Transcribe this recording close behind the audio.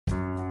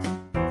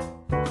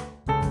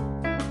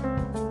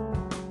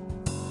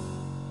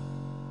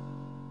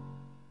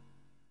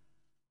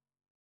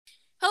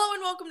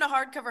welcome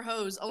to Hardcover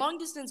Hose, a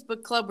long-distance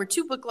book club where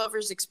two book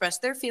lovers express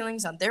their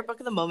feelings on their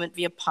book of the moment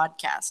via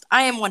podcast.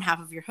 I am one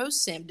half of your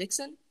host, Sam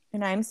Dixon.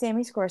 And I'm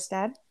Sammy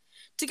Skorstad.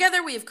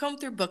 Together, we have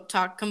combed through Book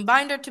Talk,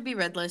 combined our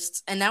to-be-read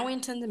lists, and now we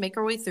intend to make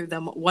our way through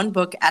them one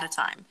book at a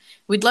time.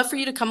 We'd love for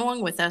you to come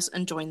along with us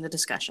and join the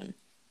discussion.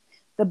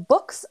 The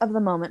books of the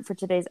moment for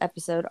today's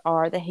episode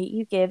are The Hate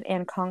U Give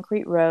and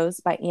Concrete Rose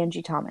by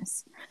Angie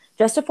Thomas.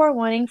 Just a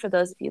forewarning for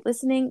those of you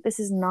listening, this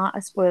is not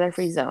a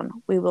spoiler-free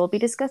zone. We will be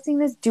discussing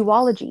this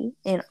duology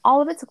in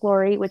all of its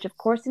glory, which of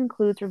course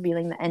includes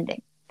revealing the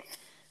ending.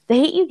 The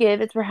Hate U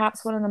Give is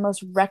perhaps one of the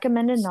most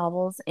recommended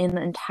novels in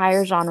the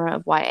entire genre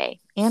of YA,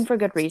 and for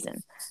good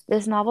reason.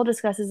 This novel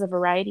discusses a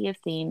variety of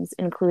themes,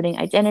 including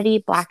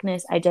identity,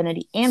 blackness,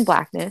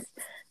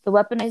 the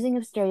weaponizing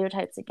of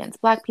stereotypes against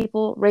Black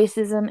people,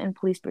 racism and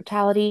police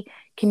brutality,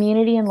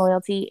 community and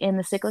loyalty, and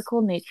the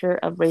cyclical nature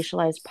of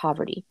racialized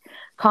poverty.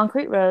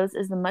 Concrete Rose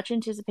is the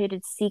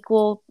much-anticipated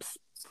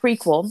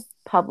prequel,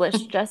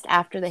 published just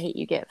after The Hate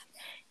U Give.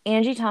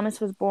 Angie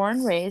Thomas was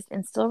born, raised,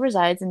 and still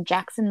resides in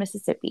Jackson,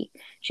 Mississippi.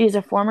 She is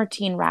a former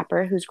teen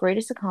rapper whose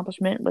greatest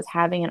accomplishment was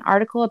having an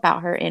article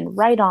about her in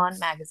Right On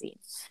magazine.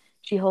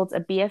 She holds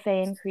a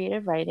BFA in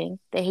creative writing.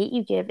 The Hate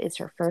U Give is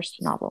her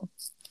first novel.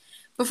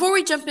 Before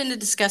we jump into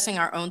discussing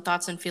our own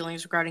thoughts and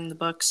feelings regarding the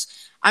books,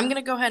 I'm going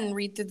to go ahead and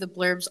read through the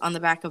blurbs on the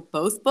back of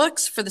both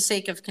books for the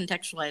sake of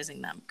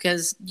contextualizing them,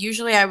 because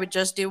usually I would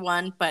just do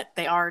one, but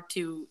they are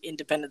two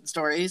independent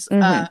stories.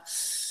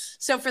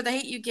 So for The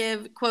Hate U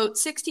Give, quote,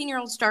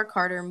 16-year-old Star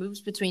Carter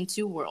moves between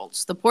two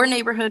worlds, the poor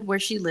neighborhood where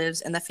she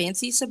lives and the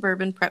fancy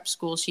suburban prep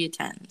school she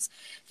attends.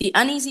 The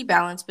uneasy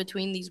balance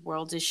between these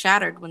worlds is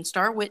shattered when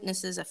Star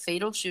witnesses a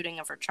fatal shooting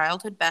of her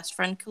childhood best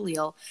friend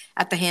Khalil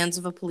at the hands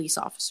of a police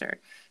officer.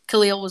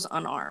 Khalil was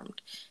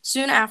unarmed.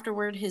 Soon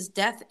afterward, his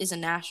death is a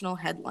national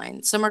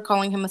headline. Some are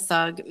calling him a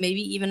thug,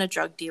 maybe even a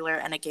drug dealer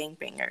and a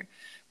gangbanger.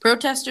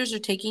 Protesters are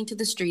taking to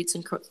the streets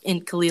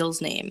in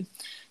Khalil's name.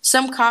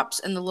 Some cops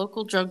and the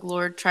local drug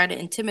lord try to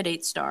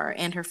intimidate Star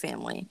and her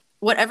family.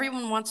 What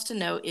everyone wants to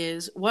know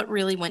is what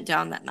really went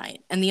down that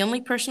night, and the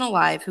only person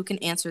alive who can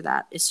answer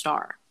that is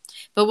Star.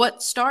 But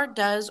what Star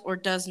does or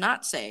does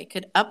not say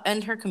could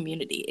upend her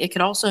community. It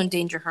could also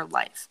endanger her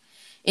life.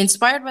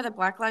 Inspired by the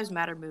Black Lives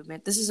Matter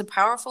movement, this is a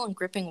powerful and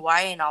gripping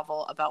YA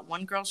novel about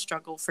one girl's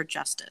struggle for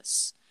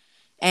justice.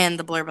 And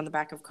the blurb on the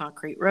back of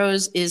Concrete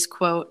Rose is,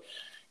 quote,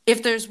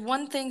 if there's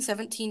one thing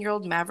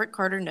 17-year-old Maverick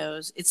Carter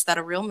knows, it's that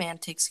a real man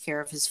takes care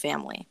of his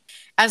family.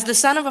 As the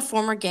son of a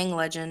former gang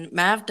legend,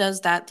 Mav does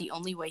that the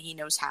only way he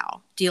knows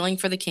how, dealing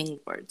for the King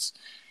Lords.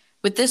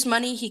 With this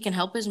money, he can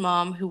help his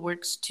mom, who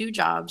works 2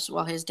 jobs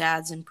while his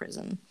dad's in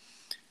prison.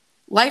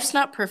 Life's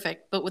not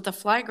perfect, but with a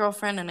fly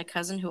girlfriend and a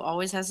cousin who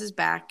always has his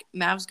back,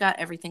 Mav's got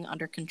everything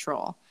under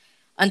control.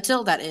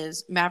 Until, that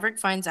is, Maverick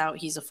finds out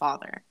he's a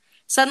father.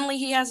 Suddenly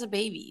he has a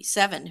baby,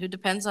 7, who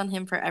depends on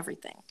him for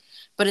everything.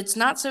 But it's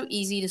not so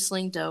easy to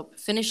sling dope,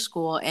 finish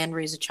school, and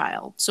raise a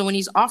child. So when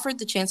he's offered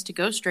the chance to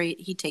go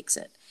straight, he takes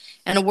it.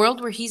 In a world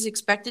where he's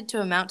expected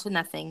to amount to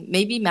nothing,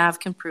 maybe Mav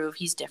can prove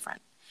he's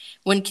different.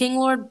 When King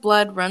Lord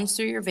blood runs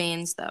through your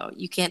veins, though,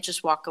 you can't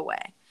just walk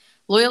away.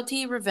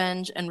 Loyalty,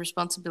 revenge, and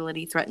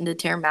responsibility threaten to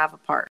tear Mav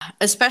apart,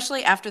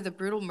 especially after the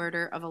brutal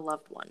murder of a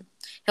loved one.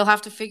 He'll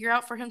have to figure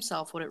out for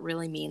himself what it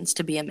really means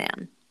to be a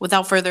man.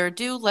 Without further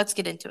ado, let's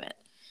get into it.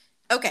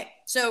 Okay,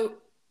 so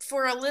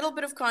for a little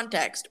bit of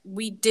context,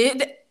 we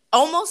did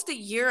almost a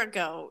year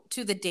ago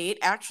to the date,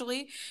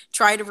 actually,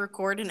 try to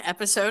record an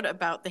episode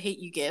about The Hate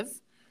U Give.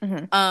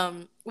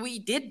 Mm-hmm. We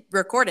did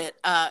record it.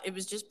 It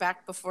was just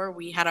back before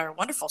we had our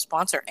wonderful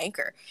sponsor,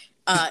 Anchor,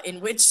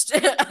 in which,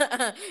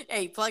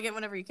 hey, plug it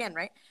whenever you can,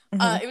 right?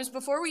 Mm-hmm. It was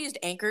before we used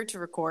Anchor to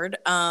record,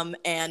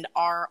 and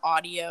our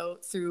audio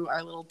through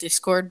our little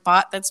Discord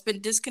bot that's been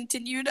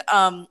discontinued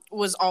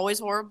was always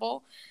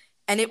horrible.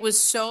 And it was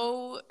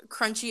so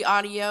crunchy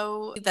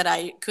audio that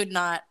I could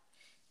not,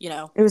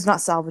 It was not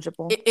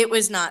salvageable. It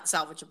was not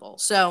salvageable.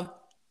 So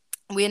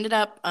we ended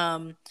up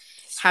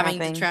having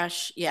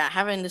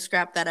to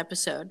scrap that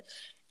episode.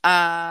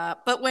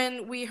 But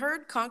when we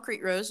heard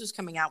Concrete Rose was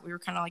coming out, we were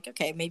kind of like,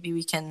 okay, maybe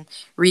we can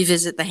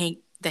revisit the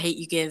Hate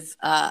U Give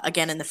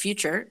again in the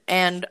future.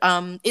 And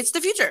it's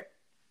the future.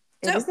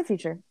 It is the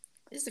future.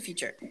 It's the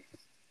future.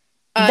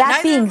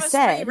 That being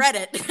said, read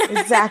it.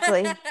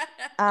 Exactly.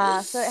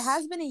 So it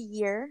has been a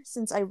year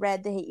since I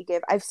read The Hate U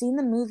Give. I've seen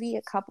the movie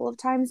a couple of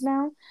times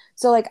now.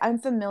 So I'm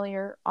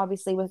familiar,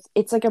 obviously, with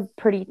it's a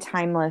pretty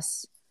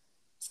timeless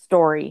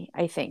story,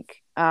 I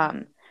think.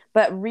 But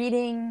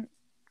reading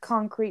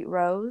Concrete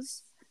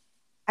Rose,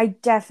 I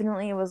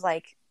definitely was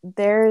like,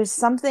 there's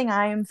something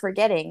I am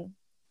forgetting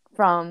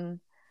from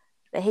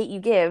The Hate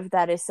U Give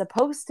that is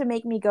supposed to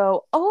make me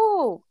go,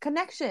 oh,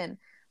 connection.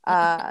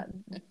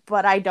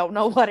 But I don't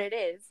know what it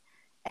is.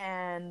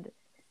 And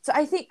so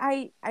I think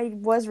I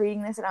was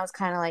reading this and I was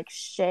kind of like,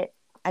 shit,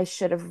 I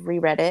should have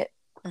reread it.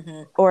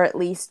 Mm-hmm. Or at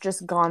least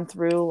just gone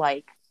through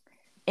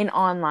an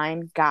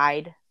online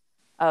guide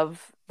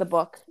of the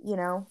book,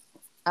 Yeah.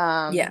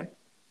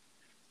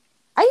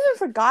 I even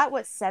forgot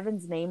what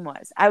Seven's name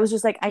was. I was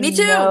just like, I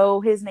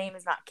know his name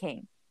is not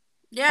King.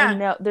 I Yeah.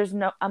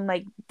 know I'm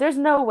like, there's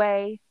no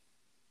way.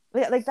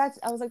 Like that's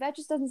I was like, that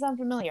just doesn't sound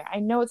familiar. I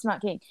know it's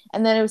not King.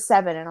 And then it was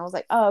 7 and I was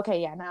like, oh,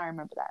 okay, yeah, now I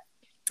remember that.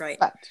 Right.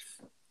 But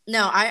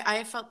No,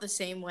 I felt the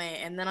same way.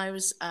 And then I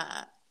was,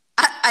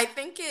 I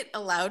think it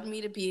allowed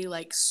me to be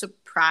like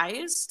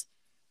surprised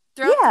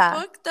throughout the yeah.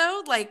 book,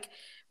 though. Like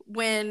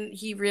when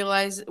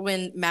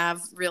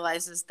Mav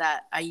realizes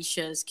that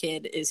Aisha's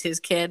kid is his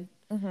kid,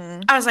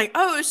 Mm-hmm. I was like,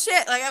 oh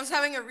shit. Like I was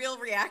having a real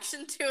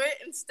reaction to it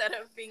instead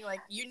of being like,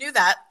 you knew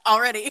that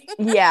already.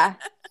 Yeah.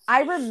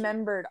 I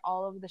remembered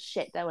all of the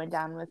shit that went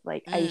down with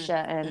like Mm,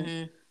 Aisha and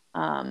mm-hmm.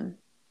 um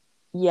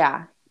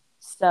yeah.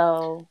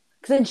 So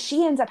because then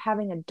she ends up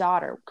having a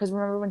daughter. Because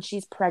remember when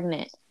she's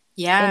pregnant in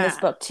this Yeah.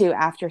 book too,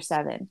 after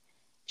 7,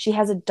 she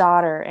has a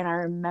daughter, and I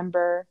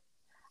remember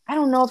I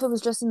don't know if it was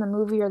just in the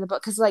movie or the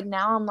book, because like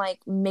now I'm like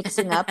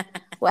mixing up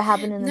what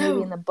happened in the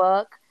movie and No. the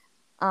book.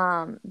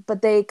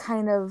 But they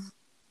kind of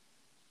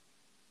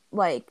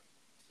like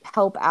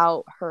help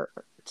out her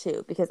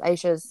too, because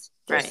Aisha's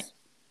Right. just,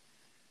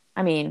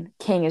 I mean,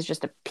 King is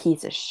just a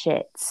piece of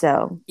shit.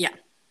 So Yeah.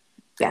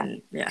 yeah,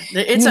 And yeah,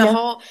 it's you a know,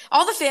 whole,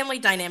 all the family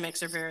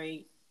dynamics are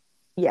very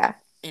yeah,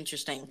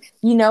 interesting.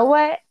 you know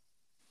what?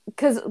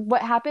 Because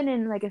what happened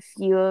in like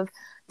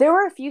there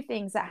were a few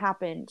things that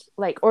happened,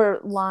 like, or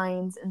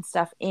lines and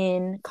stuff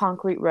in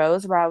Concrete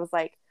Rose where I was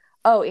like,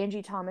 oh,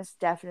 Angie Thomas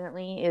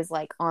definitely is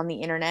like on the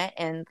internet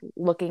and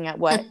looking at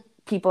what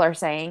people are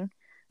saying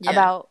Yeah.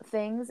 about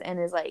things, and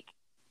is like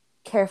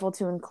careful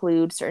to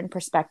include certain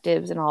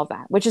perspectives and all of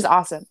that, which is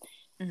awesome.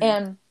 Mm-hmm.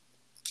 And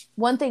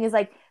one thing is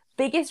like,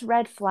 biggest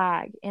red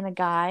flag in a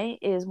guy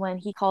is when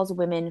he calls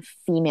women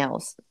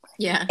females.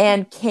 Yeah.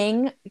 And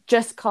King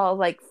just calls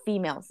like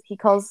females. He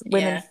calls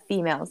women Yeah.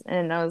 females.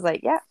 And I was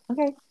like, yeah,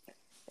 okay.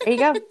 There you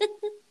go.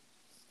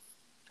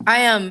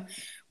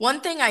 One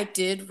thing I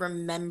did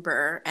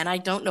remember, and I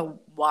don't know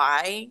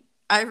why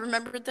I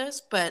remembered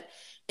this, but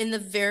in the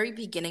very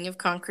beginning of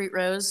Concrete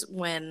Rose,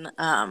 when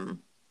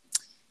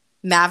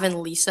Mav and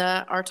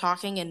Lisa are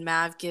talking, and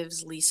Mav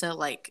gives Lisa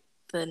like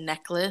the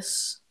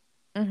necklace.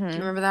 Do you Mm-hmm.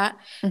 remember that?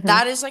 Mm-hmm.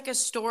 That is like a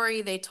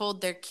story they told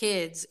their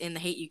kids in The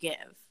Hate You Give.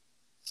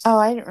 Oh,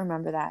 I didn't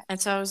remember that.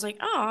 And so I was like,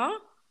 oh,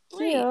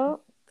 wait, Cute.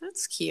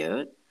 that's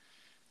cute.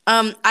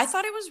 I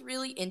thought it was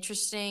really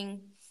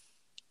interesting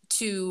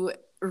to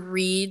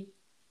read,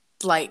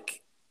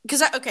 like,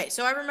 because okay,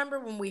 so I remember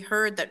when we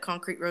heard that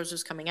Concrete Rose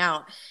was coming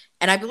out,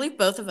 and I believe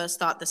both of us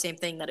thought the same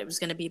thing, that it was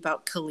going to be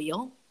about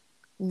Khalil.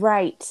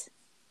 Right.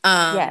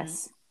 Um,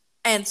 Yes.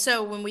 and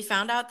so when we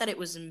found out that it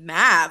was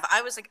Mav,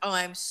 I was like, oh,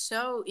 I'm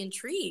so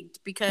intrigued,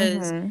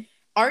 because Mm-hmm.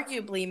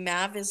 arguably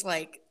Mav is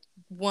like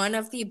one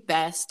of the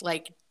best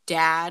like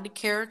dad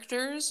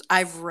characters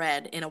I've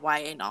read in a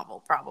YA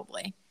novel,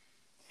 probably.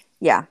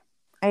 Yeah,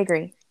 I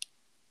agree.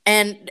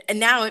 And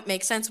now it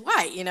makes sense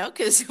why,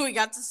 because we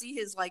got to see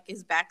his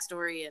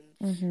backstory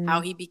and how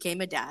Mm-hmm. he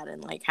became a dad,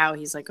 and like how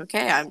he's like,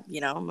 okay,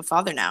 I'm a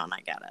father now, and I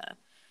gotta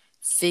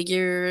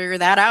figure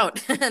that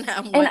out and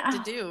And what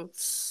to do.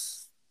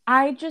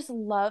 I just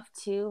love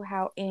too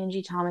how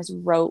Angie Thomas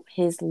wrote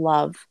his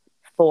love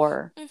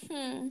for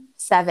Mm-hmm.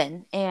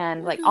 7.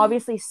 And like, Mm-hmm.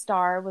 obviously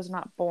Star was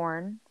not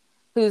born,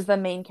 who's the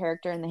main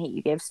character in The Hate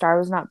You Give. Star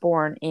was not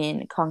born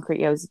in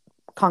Concrete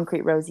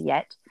Rose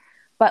yet.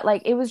 But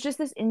like, it was just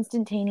this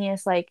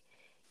instantaneous, like,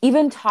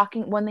 even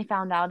talking when they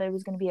found out it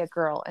was going to be a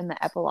girl in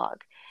the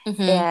epilogue.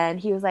 Mm-hmm. And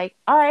he was like,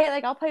 all right,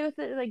 like, I'll play with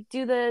it, like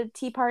do the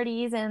tea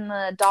parties and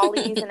the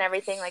dollies and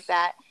everything like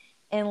that.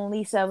 And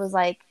Lisa was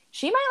like,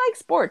 she might like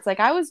sports. Like,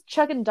 I was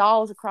chucking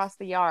dolls across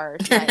the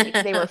yard like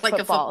they were Like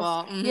a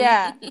footballs. football.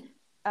 Yeah.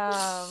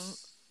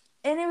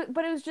 Mm-hmm.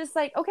 But it was just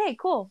like, okay,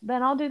 cool,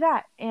 then I'll do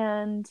that.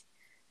 And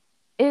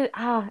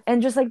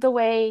and just like the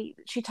way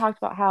she talked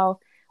about how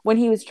when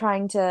he was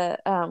trying to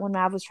when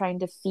Mav was trying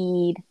to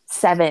feed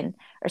 7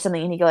 or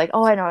something, and he'd go like,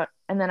 oh, I know it.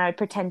 And then I'd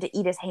pretend to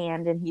eat his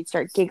hand and he'd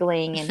start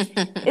giggling, and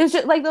it was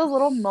just like those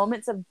little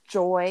moments of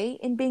joy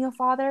in being a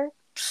father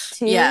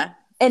too. Yeah.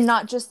 And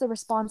not just the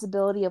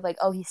responsibility of like,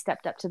 oh, he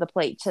stepped up to the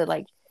plate to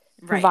like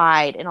Right.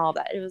 provide and all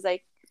that. It was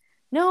like,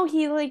 no,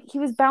 he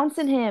was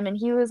bouncing him, and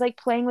he was like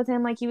playing with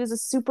him like he was a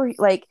super,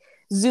 like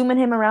zooming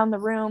him around the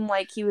room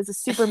like he was a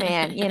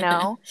Superman,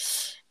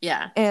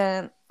 Yeah.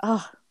 And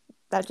oh,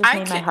 that just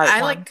made my heart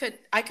warm.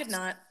 I could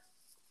not.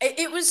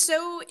 It was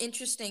so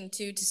interesting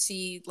too to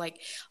see, like,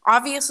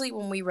 obviously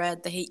when we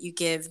read The Hate You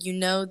Give,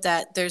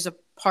 that there's a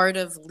part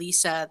of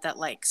Lisa that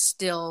like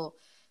still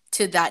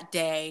to that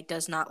day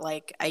does not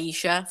like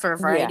Aisha for a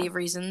variety Yeah. of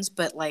reasons,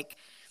 but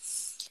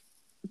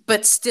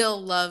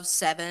still loves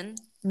 7,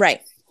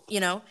 Right.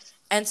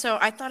 And so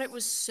I thought it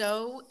was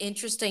so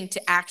interesting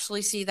to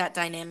actually see that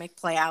dynamic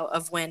play out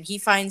of when he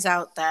finds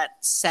out that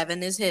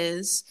 7 is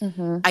his.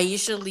 Mm-hmm.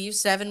 Aisha leaves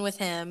 7 with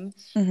him.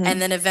 Mm-hmm.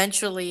 And then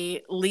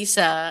eventually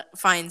Lisa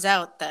finds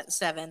out that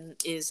 7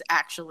 is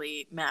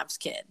actually Mav's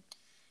kid.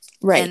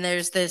 Right. And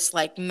there's this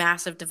like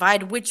massive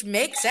divide, which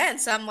makes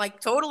sense. I'm like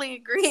totally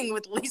agreeing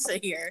with Lisa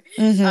here.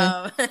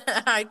 Mm-hmm.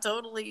 I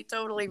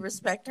totally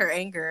respect her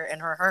anger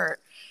and her hurt.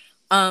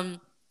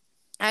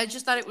 I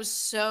just thought it was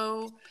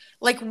so,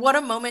 like, what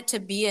a moment to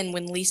be in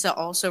when Lisa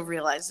also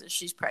realizes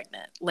she's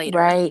pregnant later.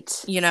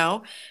 Right. You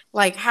know,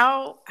 like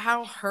how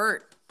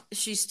hurt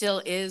she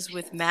still is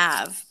with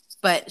Mav,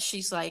 but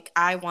she's like,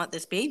 I want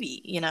this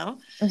baby.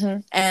 Mm-hmm.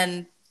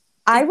 And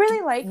I it,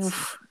 really liked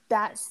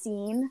that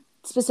scene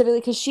specifically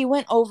because she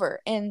went over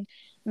and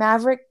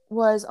Maverick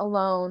was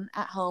alone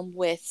at home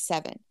with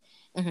Seven.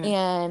 mhm.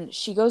 And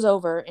she goes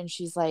over and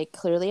she's like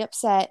clearly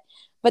upset.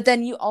 But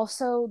then you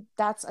also,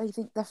 that's, I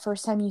think, the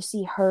first time you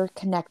see her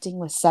connecting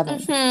with Seven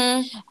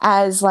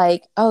as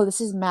like, oh,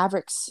 this is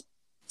Maverick's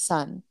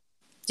son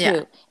Yeah,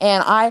 too.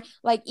 And I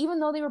like, even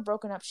though they were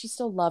broken up, she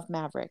still loved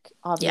Maverick,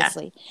 yeah,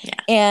 obviously. yeah.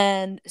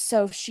 And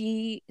so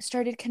she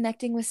started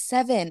connecting with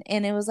Seven,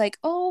 and it was like,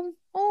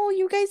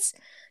 you guys,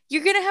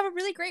 you're gonna have a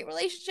really great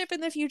relationship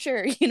in the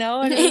future, And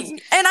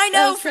And I that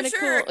know was for kind of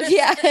sure. cool.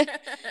 Yeah.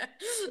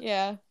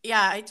 Yeah.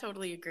 Yeah, I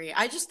totally agree.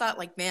 I just thought,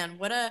 like, man,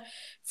 what a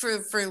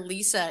for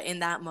Lisa in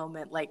that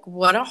moment, like,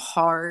 what a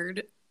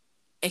hard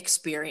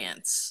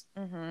experience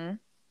Mm-hmm.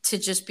 to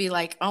just be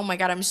like, oh my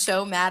god, I'm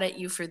so mad at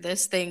you for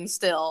this thing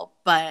still,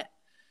 but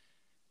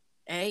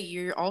hey,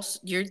 you're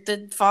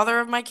the father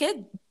of my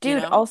kid, you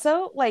Dude, know?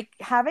 also like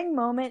having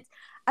moments,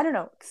 I don't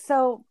know.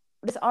 So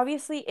this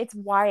obviously it's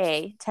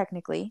YA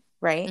technically,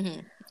 right?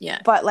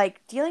 Yeah. But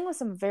like dealing with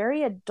some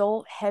very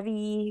adult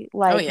heavy Oh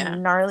like yeah.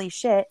 gnarly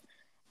shit.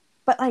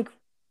 But like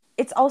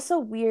it's also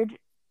weird.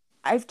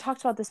 I've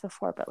talked about this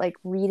before, but like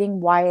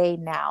reading YA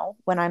now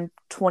when I'm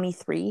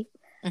 23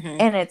 hmm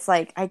and it's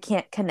like I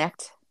can't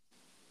connect.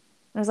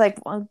 I was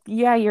like, well,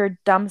 yeah, you're a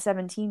dumb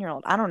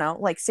 17-year-old. I don't know,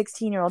 like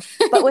 16-year-old.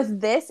 But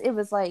with this, it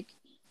was like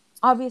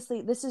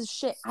obviously this is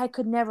shit I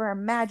could never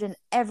imagine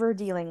ever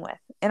dealing with.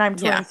 And I'm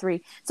Yeah.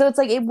 23. So it's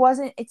like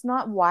it's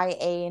not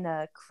YA in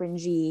a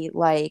cringy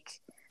like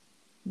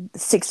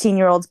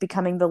 16-year-olds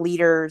becoming the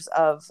leaders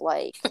of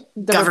like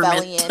the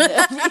Government.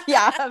 rebellion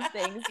yeah, of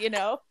things,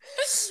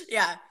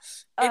 Yeah.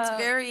 It's Uh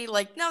very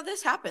like, no,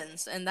 this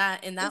happens, and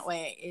that in that this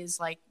way is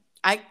like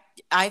I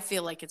I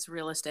feel like it's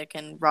realistic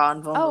and raw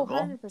and Oh,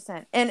 vulnerable.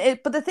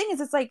 100%. But the thing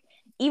is, it's like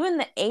even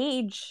the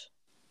age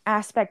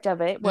aspect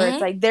of it, where it's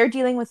hmm like they're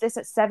dealing with this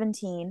at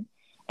 17,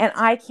 and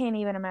I can't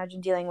even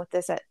imagine dealing with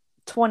this at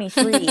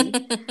 23.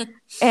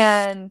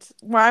 And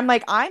where I'm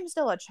like, I'm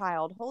still a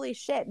child. Holy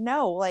shit.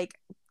 No, like,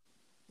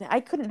 I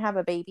couldn't have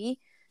a baby,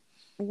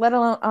 let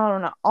alone, I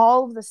don't know.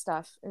 All of the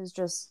stuff is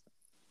just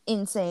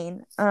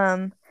insane.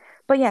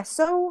 But yeah,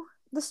 so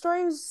the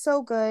story was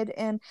so good.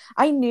 And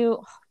I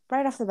knew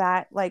right off the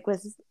bat, like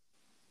with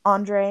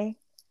Andre,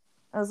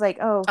 I was like,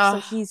 oh, so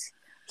uh,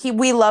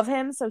 we love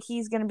him, so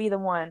he's gonna be the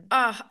one.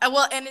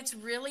 well, and it's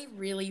really,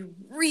 really,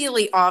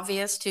 really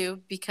obvious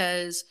too,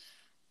 because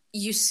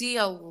you see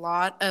a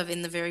lot of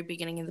in the very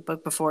beginning of the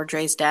book before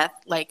Dre's death,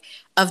 like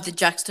of the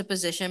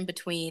juxtaposition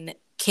between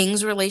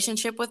King's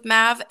relationship with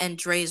Mav and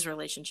Dre's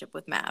relationship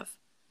with Mav.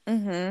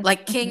 Mm-hmm.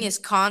 Like King Mm-hmm. is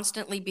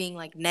constantly being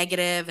like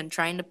negative and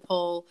trying to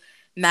pull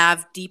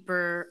Mav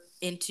deeper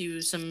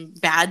into some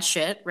bad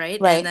shit, right?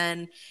 And Right.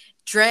 then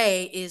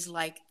Dre is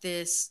like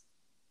this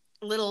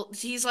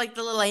he's like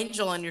the little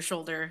angel on your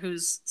shoulder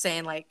who's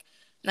saying like,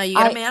 no, you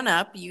gotta I man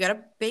up, you got a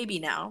baby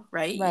now,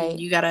 right? right.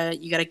 You gotta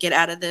get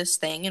out of this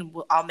thing, and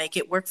I'll make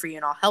it work for you,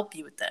 and I'll help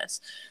you with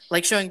this,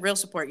 like showing real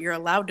support. You're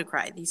allowed to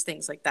cry, these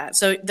things like that.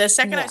 So the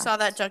second I Yeah. saw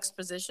that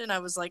juxtaposition, I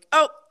was like,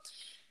 oh,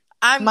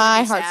 I'm gonna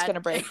My be heart's sad.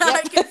 gonna break.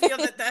 I Yep. can feel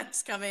that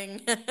that's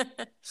coming.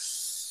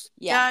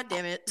 Yeah. God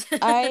damn it.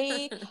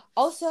 I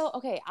also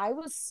okay, I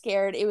was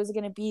scared it was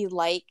gonna be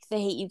like The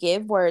Hate U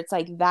Give, where it's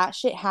like that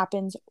shit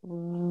happens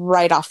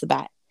right off the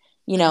bat.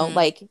 hmm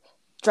Like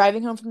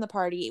driving home from the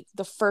party,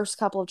 the first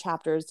couple of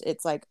chapters,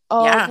 it's like,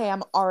 oh, Yeah. okay,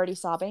 I'm already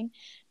sobbing.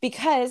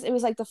 Because it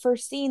was like the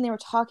first scene they were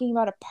talking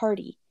about a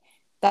party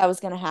that was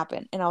gonna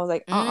happen. And I was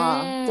like,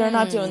 they're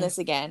not doing Mm. this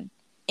again.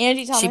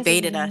 Angie She Thomas is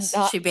baited us.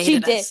 not She she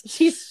baited did. us.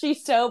 She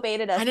so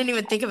baited I us. didn't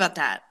even think about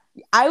that.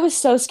 I was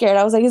so scared.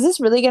 I was like, is this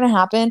really gonna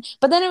happen?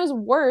 But then it was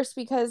worse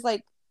because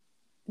like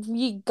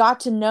we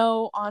got to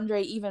know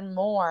Andre even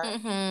more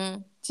hmm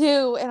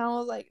too. And I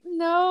was like,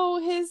 no,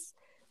 his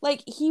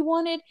like he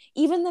wanted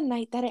even the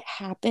night that it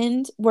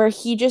happened where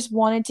he just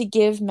wanted to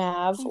give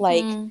Mav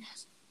like hmm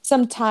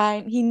some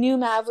time. He knew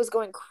Mav was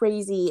going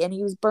crazy and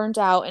he was burnt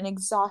out and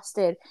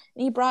exhausted.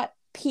 And he brought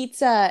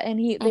pizza and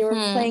they were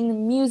hmm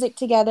playing music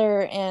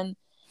together and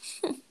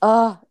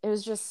it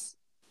was just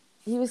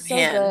he was so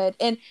Man. good.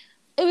 And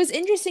it was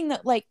interesting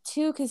that like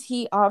too because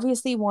he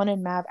obviously wanted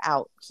Mav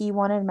out. He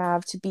wanted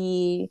Mav to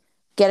be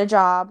get a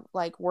job,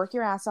 like work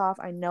your ass off.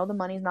 I know the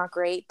money's not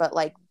great, but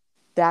like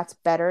that's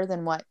better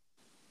than what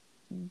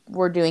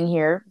we're doing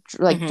here,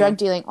 like hmm drug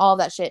dealing, all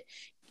that shit.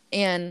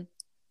 And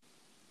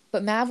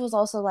but Mav was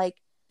also like,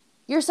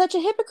 you're such a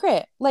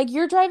hypocrite. Like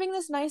you're driving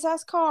this nice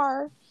ass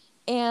car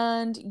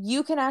and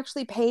you can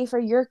actually pay for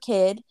your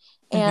kid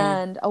hmm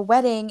and a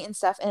wedding and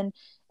stuff. And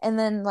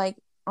then like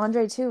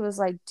Andre too was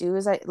like, do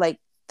as I like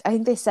I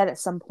think they said at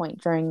some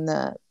point during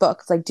the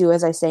book, like do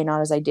as I say,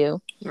 not as I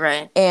do.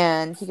 Right.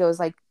 And he goes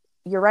like,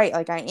 you're right,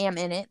 like I am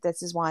in it.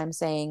 This is why I'm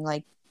saying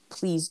like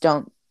please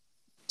don't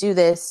do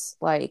this.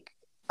 Like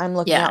I'm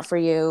looking Yeah. out for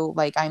you.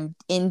 Like, I'm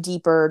in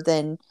deeper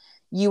than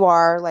you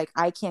are. Like,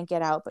 I can't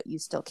get out, but you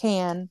still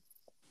can.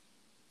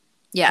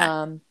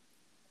 Yeah. Um,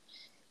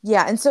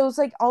 yeah. And so it's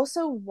like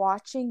also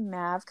watching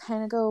Mav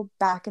kind of go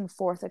back and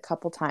forth a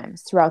couple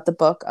times throughout the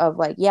book of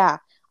like, yeah,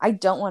 I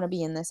don't want to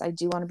be in this. I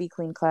do want to be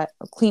clean cut.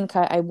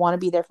 I want to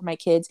be there for my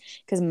kids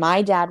because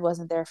my dad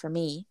wasn't there for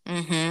me.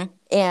 Mm-hmm.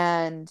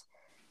 And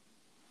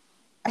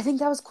I think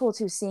that was cool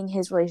too, seeing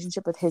his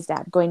relationship with his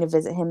dad, going to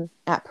visit him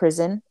at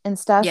prison and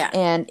stuff. Yeah.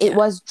 And it Yeah.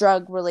 was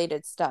drug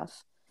related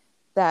stuff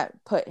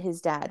that put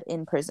his dad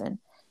in prison.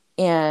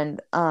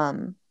 And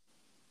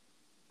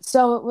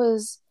so it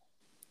was,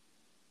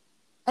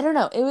 I don't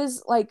know, it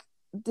was like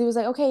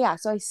okay, yeah,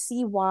 so I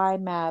see why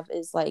Mav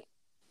is like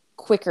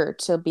quicker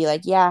to be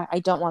like, yeah, I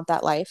don't want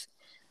that life.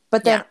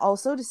 But then Yeah.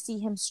 also to see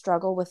him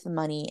struggle with the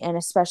money, and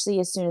especially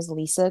as soon as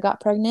Lisa got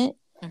pregnant,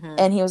 Mm-hmm.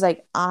 and he was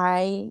like,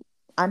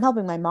 I'm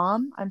helping my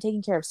mom. I'm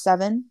taking care of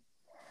seven.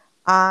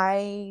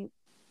 I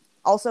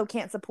also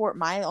can't support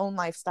my own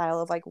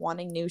lifestyle of like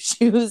wanting new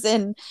shoes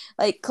and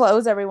like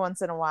clothes every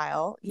once in a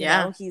while. You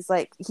Yeah. know, he's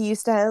like, he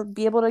used to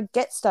be able to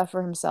get stuff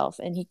for himself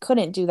and he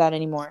couldn't do that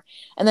anymore.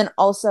 And then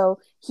also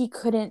he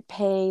couldn't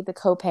pay the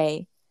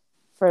copay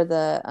for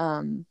the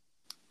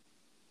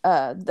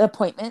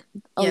appointment,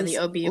 Yeah. The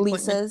OB appointment.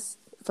 Lisa's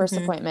first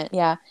Mm-hmm. appointment.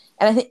 Yeah.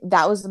 And I think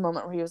that was the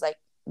moment where he was like,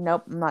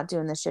 nope, I'm not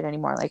doing this shit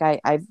anymore. Like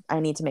I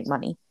need to make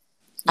money.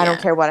 I don't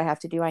Yeah. care what I have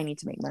to do. I need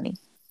to make money.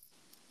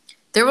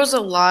 There was a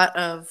lot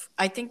of,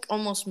 I think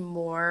almost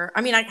more,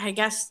 I mean, I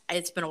guess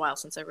it's been a while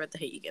since I read The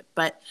Hate You Give,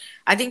 but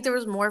I think there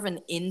was more of an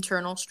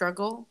internal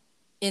struggle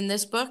in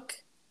this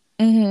book.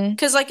 Mm-hmm.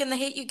 Because, like, in The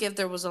Hate You Give,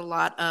 there was a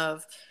lot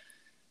of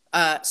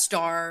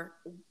Star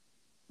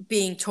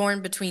being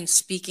torn between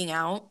speaking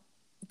out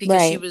because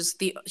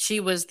Right. she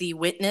was the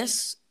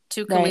witness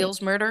to Right.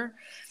 Khalil's murder.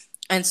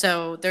 And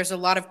so there's a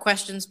lot of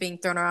questions being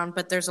thrown around,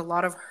 but there's a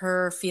lot of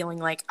her feeling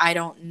like, I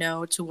don't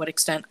know to what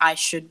extent I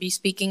should be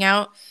speaking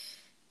out, Right.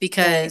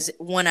 because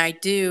when I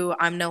do,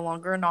 I'm no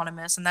longer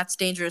anonymous, and that's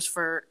dangerous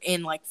for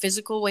in like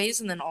physical ways,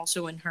 and then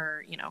also in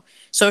her,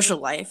 social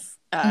life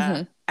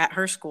Mm-hmm. at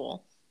her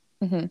school.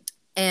 Mm-hmm.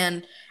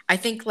 And I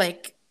think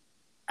like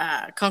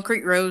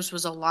Concrete Rose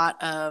was a lot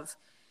of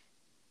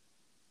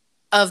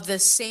the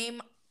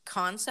same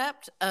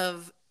concept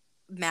of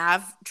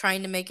Mav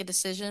trying to make a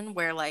decision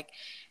where like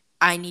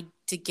I need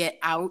to get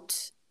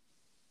out,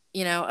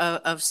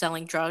 of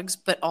selling drugs,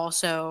 but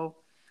also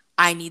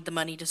I need the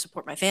money to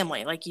support my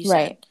family, like you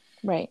Right. said.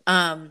 Right.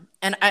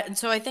 And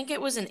so I think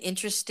it was an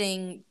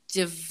interesting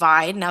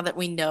divide now that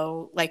we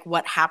know like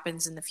what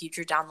happens in the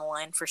future down the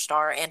line for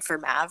Star and for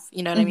Mav,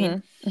 you know what I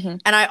mean? Mm-hmm. Mm-hmm.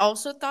 And I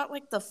also thought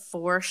like the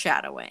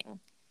foreshadowing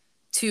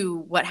to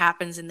what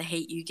happens in The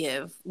Hate You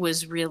Give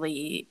was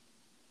really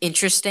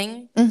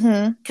interesting,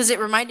 Mm-hmm. because it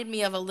reminded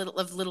me of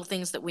little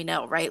things that we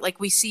know, right? Like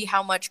we see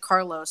how much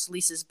Carlos,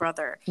 Lisa's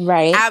brother,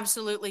 Right.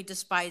 absolutely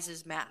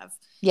despises Mav.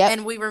 Yep.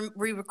 And we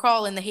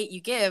recall in The Hate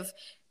You Give,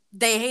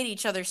 they hate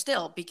each other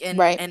still.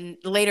 Right. And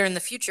later in the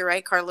future,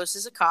 right? Carlos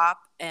is a cop,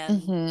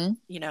 and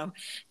Mm-hmm.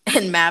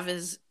 and Mav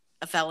is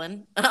a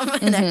felon, an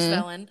Mm-hmm.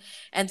 ex-felon,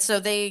 and so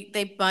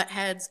they butt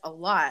heads a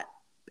lot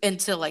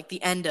until like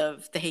the end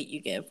of The Hate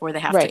You Give, where they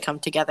have to Right. come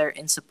together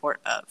in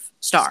support of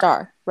Star.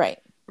 Star. Right.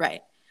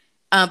 Right.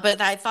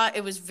 But I thought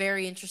it was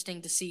very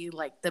interesting to see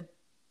like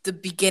the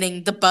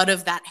beginning, the bud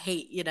of that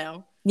hate.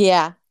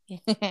 Yeah.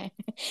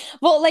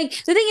 Well, like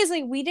the thing is,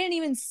 like we didn't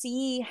even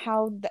see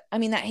how. I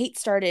mean, that hate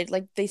started.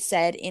 Like they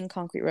said in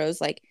Concrete Rose,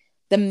 like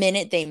the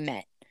minute they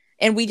met,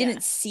 and we Yeah.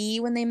 didn't see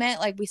when they met.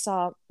 Like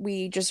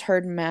we just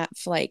heard Matt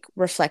like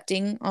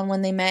reflecting on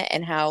when they met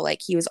and how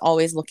like he was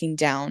always looking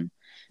down,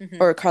 Mm-hmm.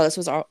 or Carlos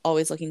was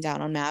always looking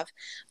down on Mav.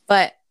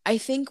 But I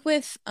think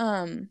with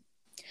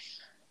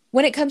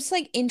when it comes to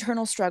like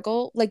internal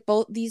struggle, like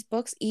both these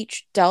books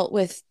each dealt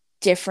with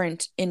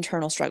different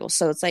internal struggles.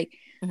 So it's like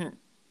Mm-hmm.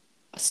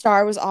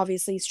 Star was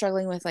obviously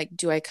struggling with like,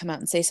 do I come out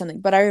and say something?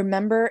 But I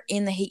remember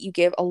in The Hate You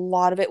Give, a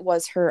lot of it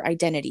was her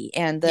identity,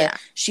 and Yeah.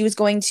 she was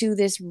going to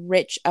this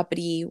rich,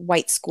 uppity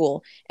white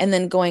school and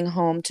then going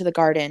home to the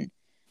garden,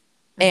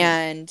 Mm-hmm.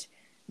 and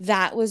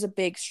that was a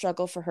big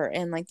struggle for her,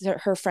 and like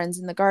her friends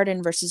in the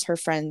garden versus her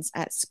friends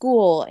at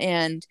school,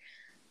 and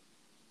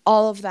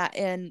all of that.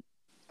 And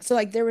so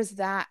like there was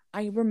that.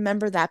 I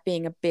remember that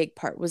being a big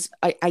part was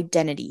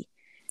identity,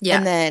 and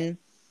Yeah. then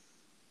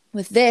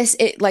with this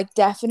it like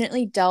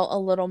definitely dealt a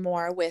little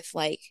more with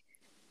like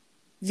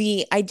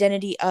the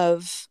identity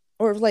of,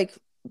 or like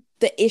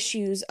the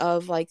issues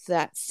of like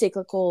that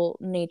cyclical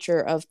nature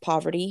of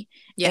poverty,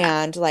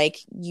 Yeah. and like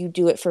you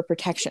do it for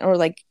protection, or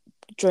like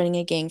joining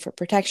a gang for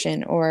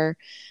protection, or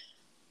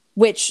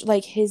which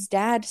like his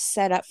dad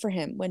set up for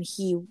him when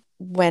he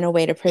went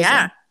away to Yeah.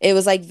 prison. It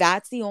was like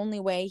that's the only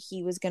way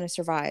he was going to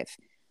survive,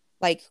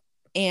 like.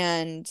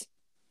 And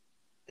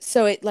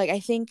so it like I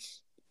think,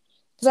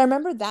 because I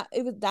remember that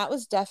that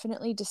was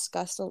definitely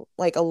discussed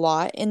like a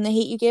lot in The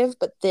Hate You Give,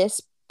 but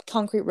this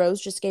Concrete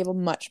Rose just gave a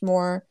much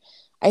more,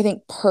 I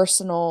think,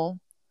 personal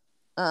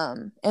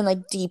and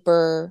like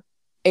deeper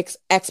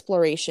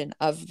exploration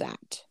of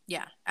that.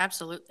 Yeah.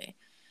 Absolutely.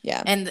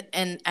 Yeah.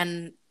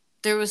 And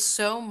there was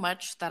so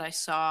much that I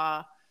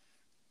saw,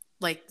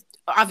 like,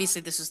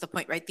 obviously this is the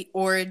point, right? The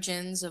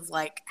origins of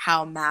like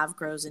how Mav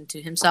grows into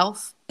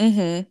himself,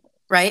 Mm-hmm.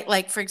 right?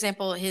 Like, for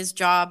example, his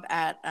job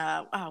at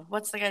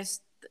what's the guy's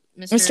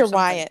Mr. Mr. something,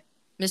 Wyatt.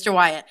 Mr.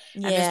 Wyatt,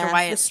 at Mr. Yeah, the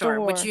Wyatt's store,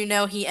 which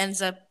store. he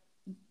ends up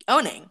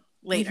owning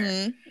later.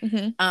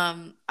 Mm-hmm.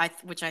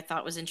 Mm-hmm. Which I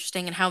thought was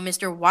interesting, and how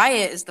Mr.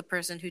 Wyatt is the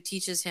person who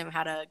teaches him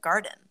how to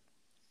garden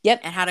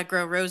Yep. and how to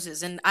grow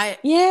roses. And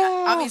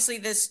Yeah. obviously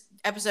this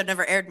episode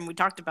never aired when we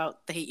talked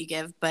about The Hate U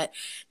Give, but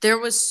there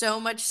was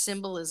so much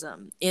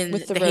symbolism in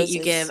With the The Hate U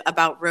roses. Give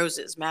about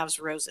roses, Mav's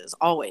roses,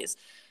 always.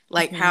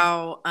 Like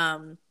how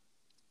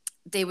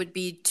they would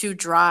be too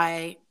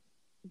dry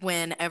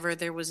whenever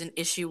there was an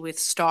issue with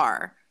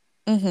Star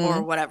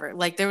or whatever.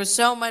 Like there was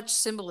so much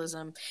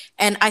symbolism,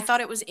 and I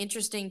thought it was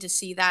interesting to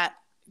see that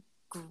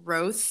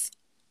growth,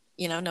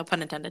 no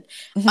pun intended,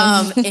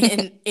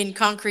 in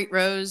Concrete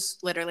Rose,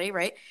 literally,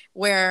 right?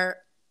 Where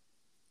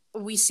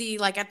we see,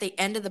 like, at the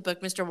end of the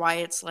book, Mr.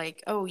 Wyatt's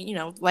like, oh,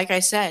 like I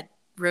said,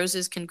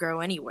 roses can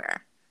grow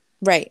anywhere.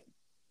 Right.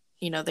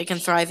 They can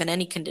thrive in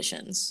any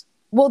conditions.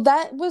 Well,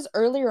 that was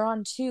earlier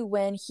on too,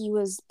 when he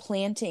was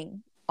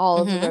planting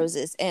all of the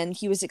roses, and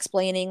he was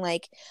explaining,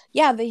 like,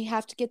 yeah, they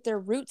have to get their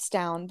roots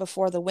down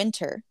before the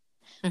winter.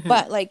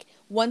 But like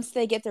once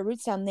they get their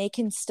roots down, they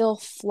can still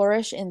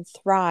flourish and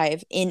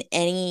thrive in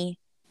any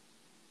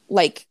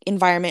like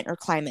environment or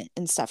climate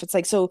and stuff. It's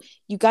like, so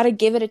you got to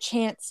give it a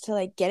chance to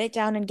like get it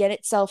down and get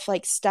itself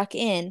like stuck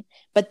in,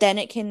 but then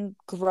it can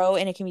grow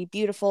and it can be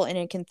beautiful and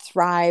it can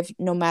thrive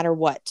no matter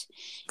what.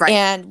 Right.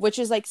 And which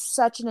is like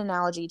such an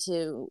analogy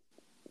to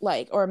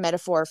like, or a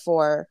metaphor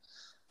for,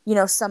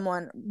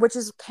 someone, which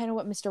is kind of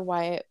what Mr.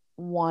 Wyatt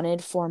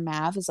wanted for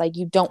Mav, is like,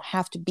 you don't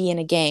have to be in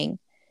a gang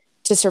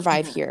to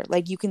survive here.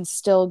 Like you can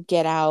still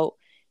get out,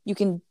 you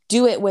can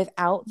do it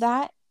without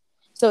that.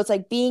 So it's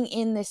like being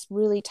in this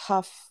really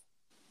tough,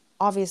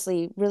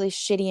 obviously really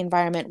shitty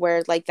environment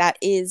where like that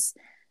is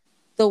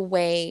the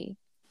way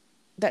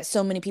that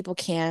so many people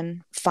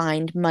can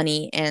find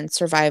money and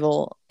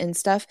survival and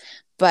stuff.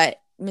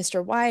 But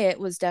Mr. Wyatt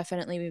was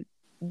definitely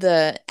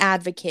the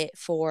advocate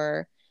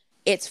for,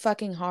 it's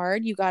fucking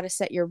hard, you got to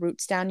set your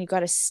roots down, you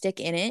got to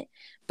stick in it,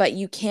 but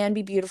you can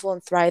be beautiful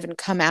and thrive and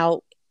come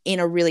out in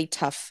a really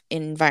tough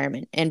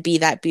environment and be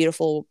that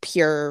beautiful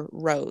pure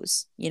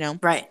rose,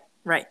 Right.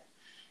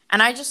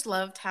 And I just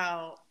loved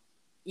how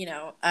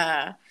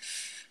I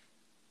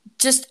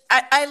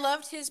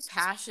loved his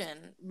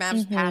passion,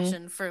 Mav's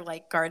passion for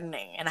like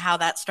gardening, and how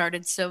that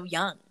started so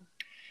young,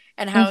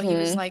 and how he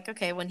was like,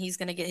 okay, when he's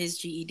gonna get his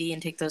GED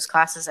and take those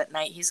classes at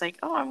night, he's like,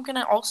 oh, I'm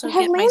gonna also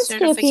get my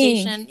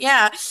certification.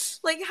 Yeah,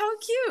 like how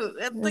cute!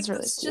 Like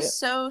really it's cute. just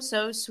so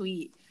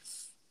sweet.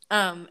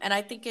 And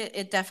I think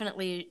it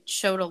definitely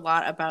showed a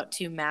lot about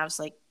Mav's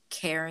like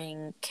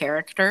caring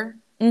character.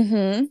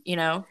 There's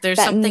that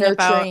something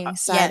about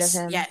side of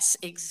him. Yes,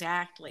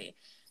 exactly.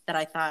 That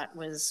I thought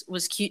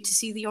was cute to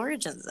see the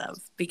origins of,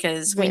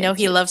 because we know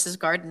he loves his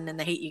garden and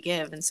The Hate U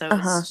Give, and so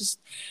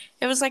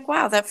it was like,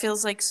 wow, that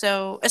feels like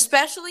so,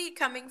 especially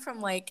coming from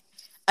like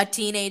a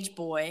teenage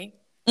boy,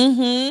 a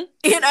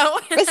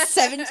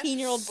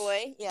 17-year-old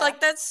boy,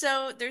 like that's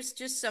so, there's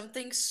just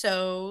something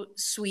so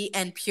sweet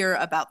and pure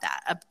about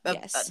that,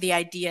 the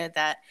idea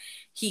that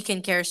he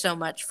can care so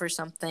much for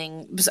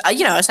something,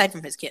 aside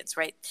from his kids,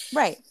 right,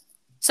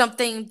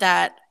 something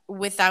that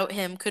without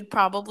him could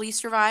probably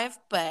survive,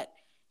 but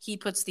he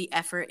puts the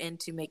effort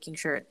into making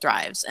sure it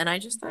thrives. And I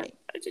just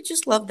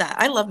love that.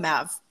 I love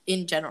Mav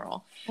in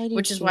general,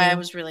 which is why I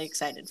was really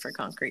excited for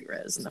Concrete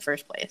Rose in the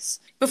first place.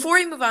 Before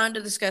we move on to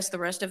discuss the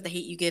rest of The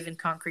Hate U Give in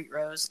Concrete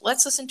Rose,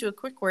 let's listen to a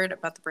quick word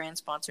about the brand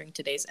sponsoring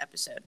today's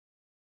episode.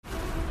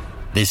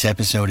 This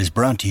episode is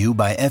brought to you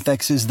by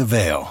FX's The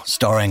Veil,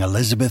 starring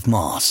Elizabeth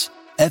Moss.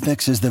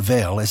 FX's The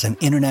Veil is an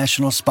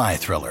international spy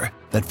thriller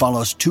that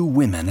follows two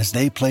women as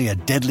they play a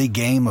deadly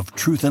game of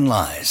truth and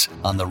lies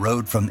on the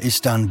road from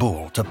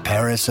Istanbul to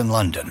Paris and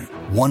London.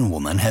 One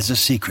woman has a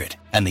secret,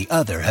 and the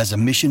other has a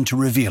mission to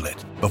reveal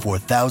it before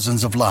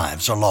thousands of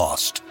lives are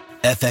lost.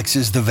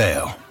 FX's The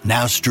Veil,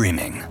 now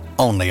streaming,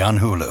 only on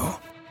Hulu.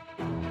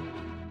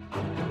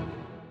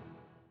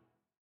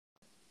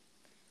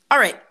 All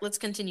right, let's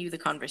continue the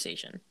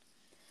conversation.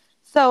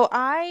 So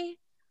I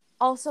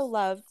also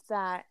loved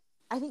that,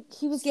 I think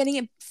he was getting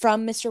it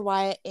from Mr.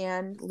 Wyatt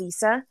and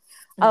Lisa,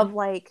 of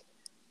like,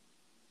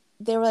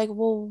 they were like,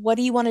 well, what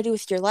do you want to do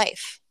with your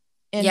life?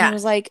 And he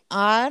was like,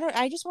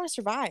 I just want to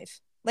survive.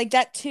 Like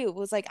that too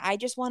was like, I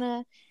just want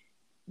to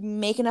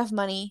make enough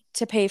money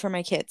to pay for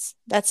my kids.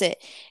 That's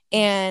it.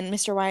 And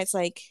Mr. Wyatt's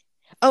like,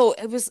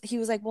 he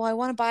was like, well, I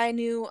want to buy a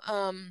new,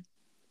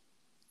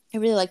 I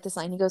really like this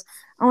line. He goes,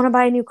 I want to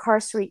buy a new car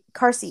seat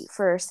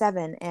for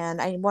 7,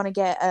 and I want to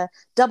get a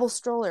double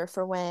stroller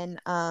for when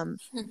my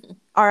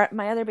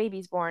other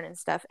baby's born and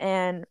stuff.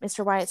 And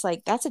Mr. Wyatt's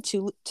like, that's a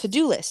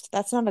to-do list.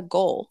 That's not a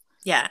goal.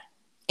 Yeah.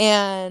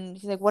 And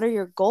he's like, what are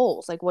your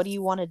goals? Like, what do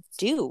you want to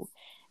do?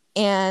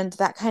 And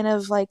that kind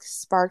of like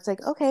sparked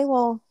like, okay,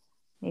 well,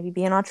 maybe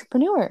be an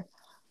entrepreneur.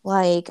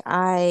 Like,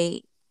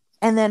 I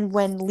And then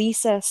when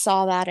Lisa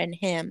saw that in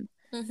him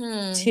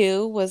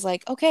too, was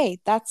like, okay,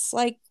 that's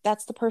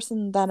the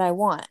person that I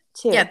want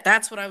too. Yeah,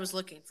 that's what I was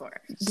looking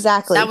for.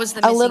 Exactly. That was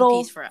the missing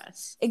piece for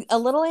us. A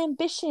little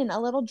ambition, a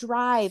little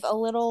drive, a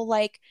little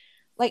like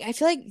I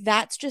feel like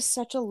that's just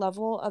such a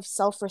level of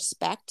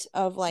self-respect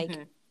of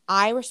like,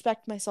 I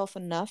respect myself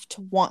enough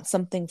to want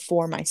something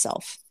for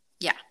myself.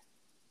 Yeah.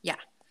 Yeah.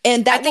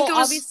 And that will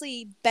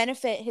obviously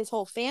benefit his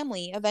whole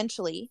family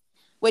eventually,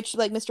 which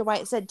like Mr.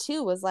 White said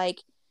too, was like,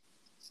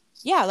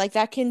 yeah, like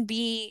that can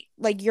be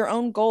like your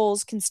own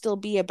goals can still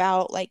be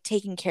about like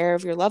taking care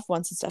of your loved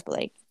ones and stuff. But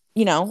like,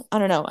 I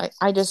don't know.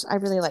 I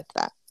really liked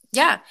that.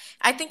 Yeah.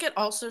 I think it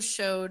also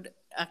showed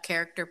a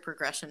character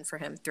progression for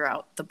him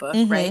throughout the book,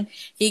 right?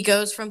 He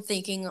goes from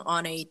thinking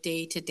on a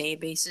day-to-day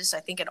basis.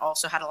 I think it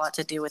also had a lot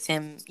to do with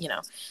him,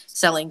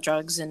 selling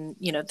drugs, and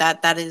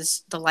that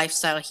is the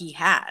lifestyle he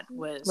had,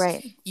 was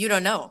you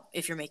don't know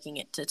if you're making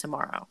it to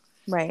tomorrow.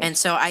 Right. And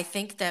so I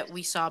think that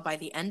we saw by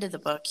the end of the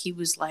book, he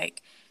was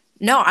like,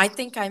 no, I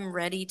think I'm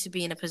ready to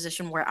be in a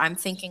position where I'm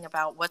thinking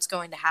about what's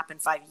going to happen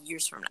 5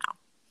 years from now.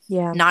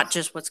 Yeah. Not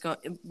just what's going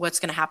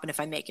to happen if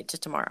I make it to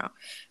tomorrow,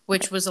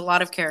 which was a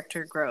lot of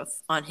character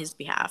growth on his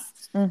behalf.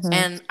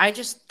 And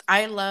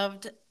I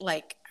loved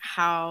like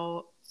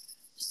how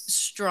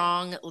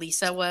strong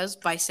Lisa was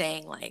by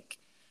saying like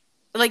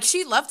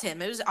she loved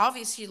him. It was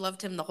obvious she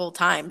loved him the whole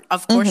time.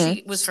 Of course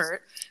she was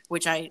hurt,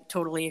 which I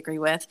totally agree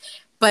with.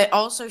 But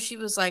also she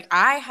was like,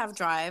 I have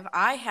drive,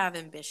 I have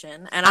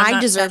ambition, and I'm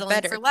not deserve settling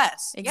better for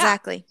less.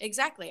 Exactly. Yeah,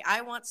 exactly.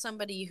 I want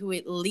somebody who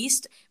at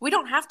least, we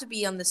don't have to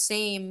be on the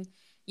same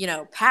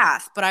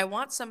path, but I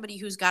want somebody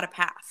who's got a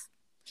path.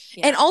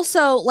 And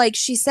also, like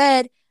she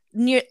said,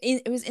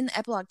 it was in the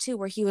epilogue too,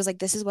 where he was like,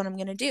 this is what I'm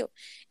gonna do,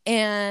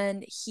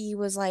 and he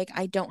was like,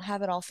 I don't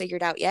have it all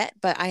figured out yet,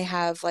 but I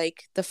have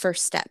like the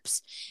first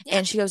steps.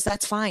 And she goes,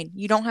 that's fine,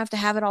 you don't have to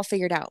have it all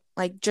figured out,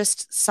 like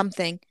just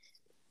something.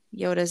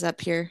 Yoda's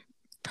up here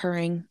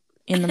purring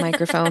in the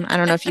microphone. I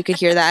don't know if you could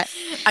hear that.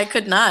 I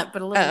could not,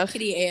 but a little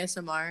kitty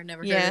ASMR.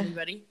 Never heard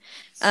anybody.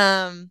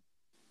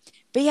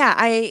 But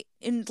yeah,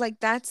 and like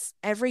that's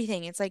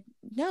everything. It's like,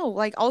 no,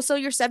 like also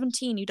you're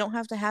 17. You don't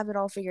have to have it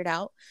all figured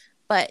out,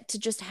 but to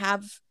just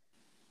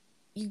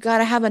you got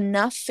to have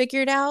enough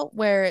figured out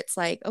where it's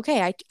like,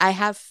 okay, I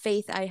have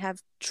faith. I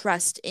have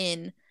trust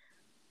in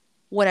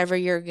whatever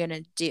you're going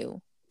to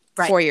do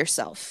for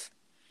yourself.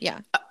 Yeah.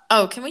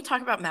 Oh, can we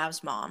talk about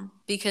Mav's mom?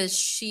 Because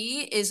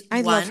she is,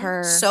 I love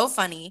her. So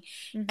funny.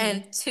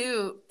 And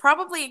two,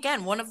 probably,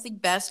 again, one of the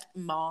best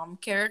mom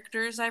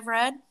characters I've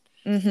read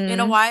in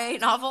a YA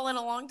novel in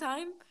a long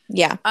time.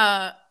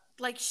 Yeah.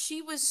 Like,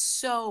 she was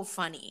so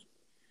funny.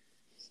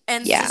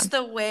 And just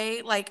the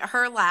way, like,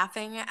 her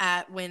laughing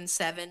at when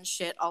Seven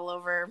shit all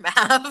over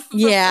Mav for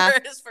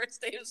his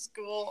first day of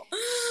school.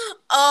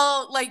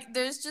 Oh, like,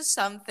 there's just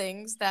some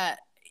things that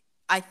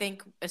I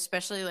think,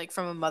 especially like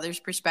from a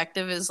mother's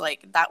perspective, is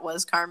like that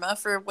was karma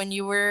for when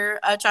you were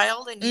a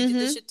child and you did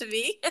this shit to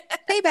me.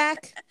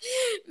 Payback.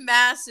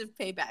 Massive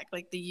payback.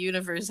 Like the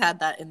universe had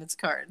that in its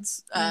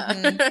cards.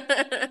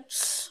 But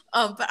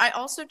I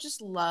also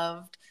just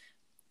loved,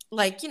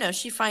 like,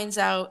 she finds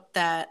out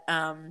that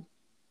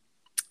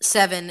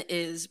Seven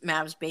is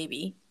Mav's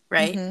baby,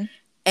 right?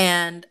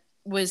 And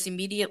was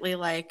immediately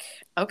like,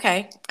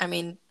 okay, I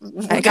mean,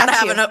 I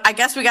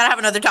guess we gotta have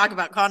another talk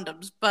about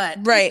condoms, but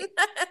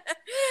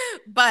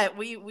but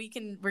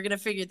we're gonna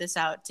figure this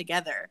out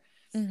together.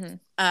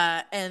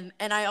 And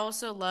I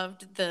also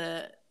loved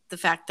the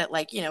fact that,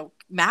 like,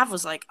 Mav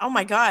was like, oh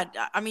my god,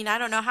 I mean, I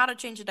don't know how to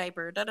change a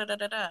diaper, da da da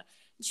da da.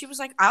 And she was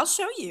like, I'll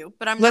show you,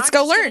 but I'm not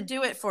gonna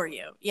do it for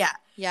you.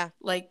 Yeah.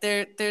 Like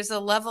there's a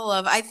level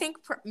of, I think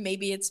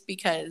maybe it's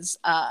because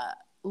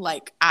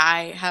like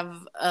I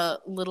have a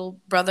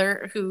little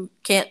brother who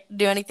can't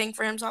do anything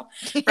for himself,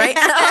 right?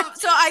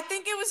 So I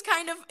think it was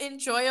kind of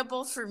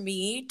enjoyable for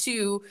me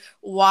to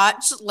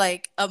watch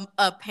like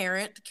a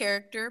parent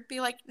character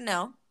be like,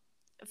 no,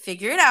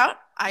 figure it out.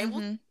 I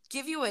will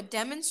give you a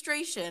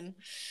demonstration,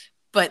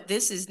 but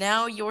this is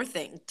now your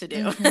thing to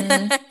do.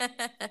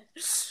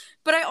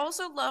 But I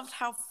also loved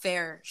how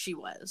fair she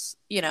was,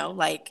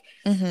 like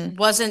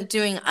wasn't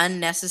doing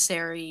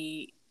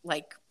unnecessary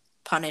like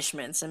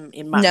punishments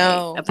in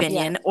my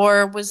opinion,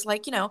 or was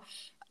like,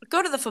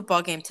 go to the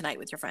football game tonight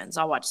with your friends,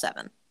 I'll watch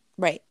Seven.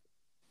 Right.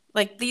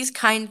 Like these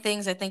kind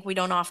things I think we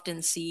don't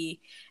often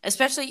see,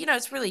 especially,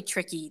 it's really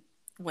tricky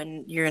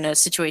when you're in a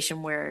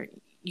situation where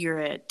you're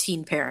a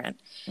teen parent,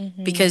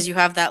 because you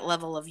have that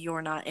level of,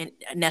 you're not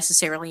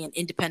necessarily an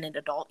independent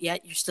adult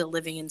yet, you're still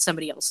living in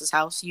somebody else's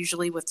house,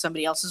 usually with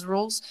somebody else's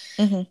rules.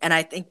 And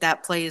I think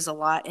that plays a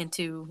lot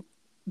into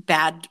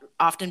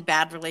often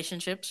bad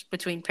relationships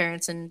between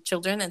parents and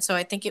children. And so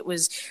I think it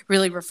was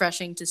really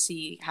refreshing to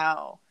see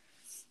how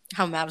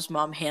Mav's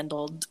mom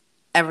handled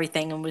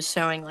everything, and was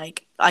showing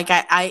like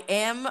I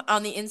am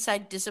on the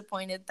inside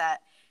disappointed that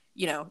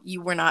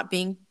you were not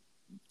being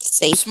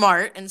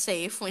smart and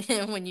safe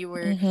when you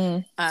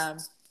were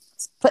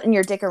putting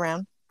your dick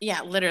around.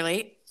 Yeah,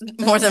 literally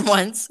more than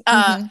once.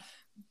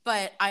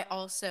 But I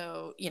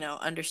also,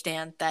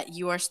 understand that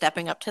you are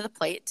stepping up to the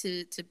plate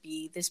to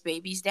be this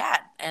baby's dad,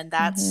 and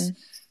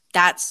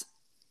that's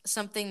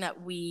something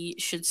that we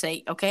should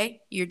say.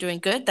 Okay, you're doing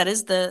good. That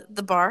is the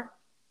bar,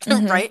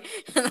 right?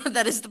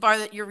 That is the bar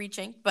that you're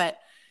reaching. But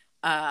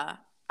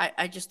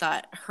I just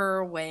thought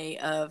her way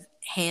of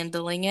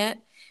handling it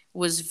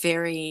was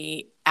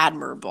very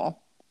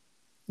admirable.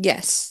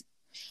 Yes.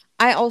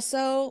 I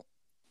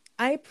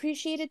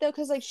appreciate it though,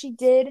 because like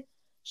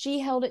she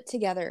held it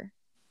together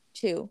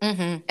too.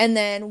 Mm-hmm. And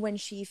then when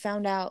she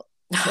found out,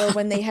 or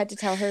when they had to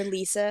tell her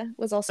Lisa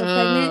was also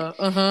pregnant,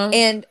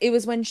 and it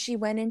was when she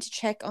went in to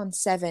check on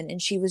Seven,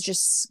 and she was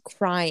just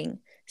crying,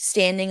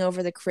 standing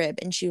over the crib,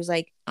 and she was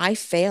like, I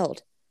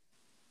failed.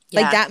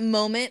 Yeah. Like that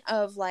moment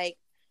of like,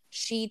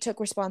 she took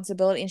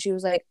responsibility, and she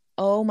was like,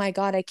 oh my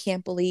God, I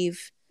can't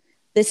believe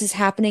this is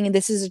happening. And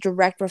this is a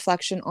direct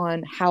reflection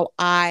on how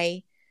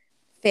I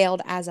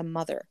failed as a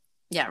mother.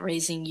 Yeah,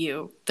 raising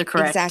you the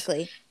correct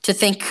exactly to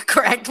think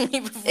correctly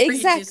before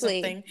you do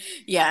something.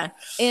 Yeah.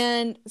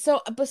 And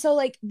so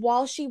like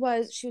while she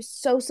was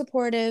so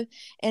supportive,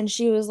 and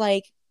she was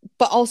like,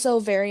 but also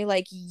very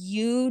like,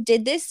 you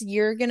did this,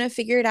 you're gonna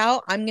figure it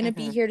out, I'm gonna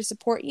be here to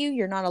support you,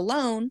 you're not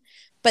alone,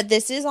 but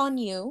this is on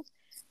you.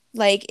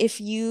 Like, if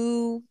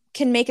you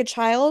can make a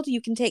child,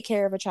 you can take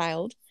care of a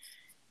child.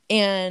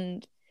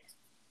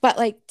 But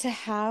like, to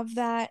have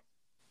that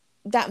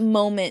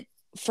moment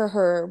for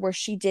her where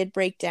she did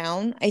break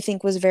down, I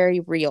think was very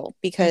real,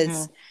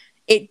 because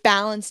it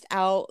balanced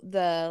out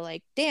the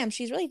like, damn,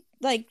 she's really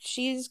like,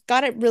 she's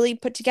got it really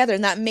put together,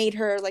 and that made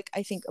her like,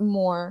 I think, a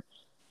more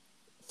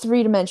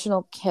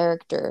three-dimensional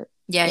character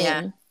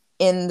in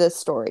the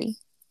story.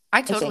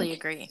 I totally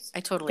agree.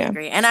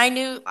 And I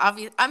knew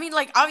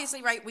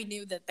obviously, right, we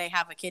knew that they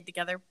have a kid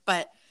together,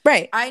 but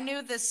I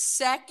knew the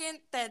second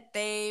that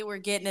they were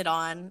getting it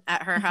on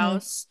at her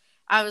house,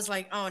 I was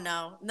like, oh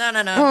no. Oh, no. I'm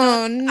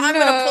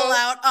gonna pull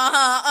out.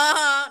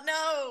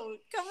 No,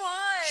 come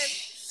on.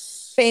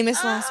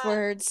 Famous last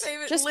words.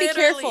 Just literally. Be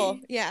careful.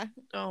 Yeah.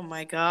 Oh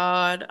my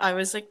God. I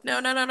was like, no.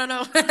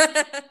 No,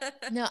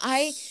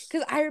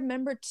 because I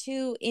remember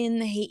too, in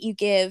The Hate U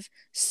Give,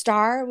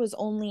 Star was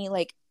only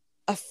like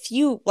a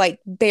few, like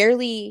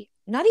barely,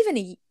 not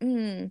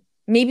even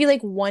maybe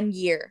like 1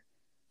 year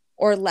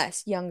or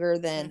less younger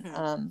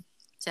than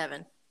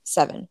 7.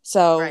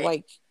 So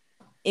like,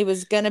 it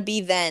was gonna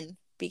be then,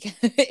 because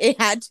it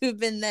had to have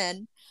been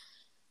then.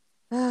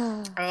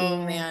 Oh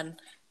man.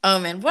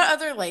 What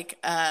other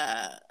like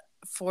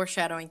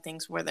foreshadowing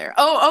things were there?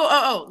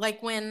 Oh,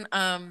 like when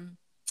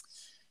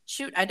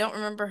shoot, I don't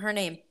remember her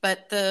name,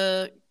 but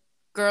the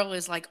girl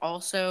is like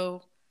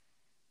also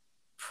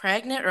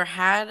pregnant or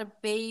had a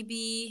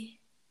baby,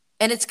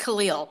 and it's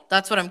Khalil.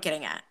 That's what I'm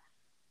getting at.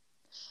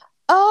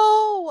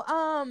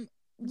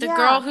 The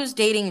girl who's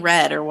dating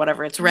Red or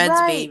whatever. It's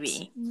Red's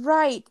baby.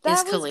 Right.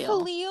 That was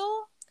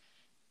Khalil.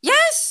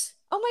 Yes.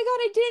 Oh my God,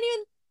 I didn't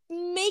even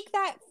make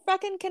that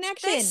fucking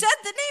connection. They said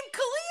the name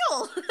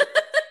Khalil.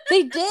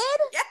 They did?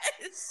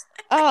 Yes.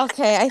 Oh,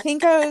 okay. I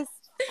think I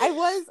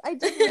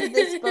did read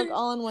this book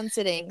all in one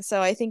sitting, so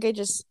I think I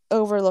just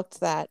overlooked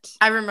that.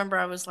 I remember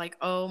I was like,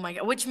 oh my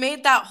God, which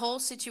made that whole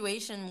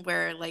situation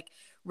where like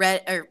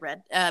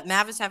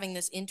Mav is having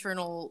this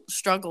internal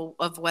struggle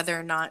of whether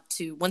or not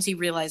to, once he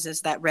realizes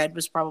that Red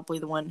was probably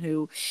the one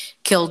who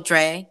killed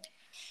Dre,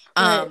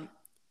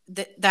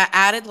 that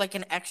added like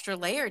an extra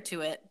layer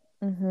to it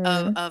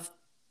of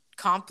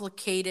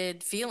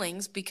complicated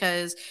feelings,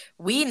 because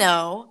we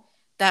know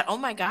that, oh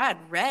my God,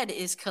 Red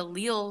is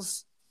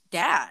Khalil's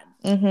dad.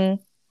 And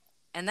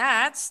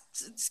that's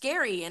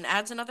scary and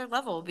adds another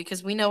level,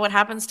 because we know what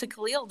happens to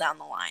Khalil down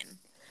the line.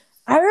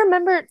 I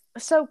remember,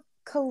 so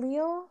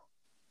Khalil,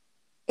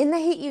 in The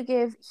Hate U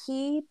Give,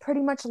 he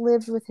pretty much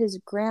lived with his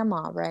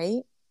grandma,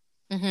 right?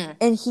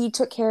 And he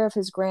took care of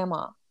his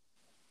grandma.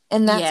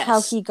 And that's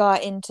how he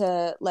got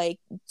into like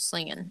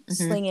slinging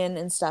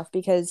and stuff,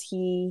 because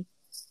he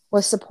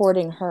was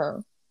supporting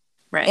her.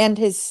 Right. And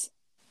his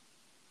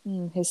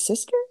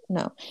sister?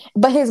 No.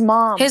 But his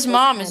mom. His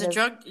mom is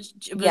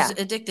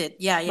addicted.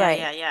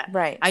 Yeah.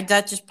 Right.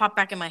 That just popped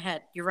back in my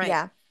head. You're right.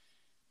 Yeah.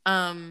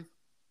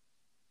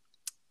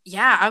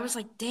 Yeah, I was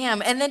like,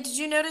 damn. And then did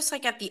you notice,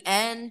 like, at the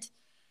end,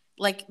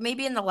 like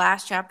maybe in the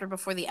last chapter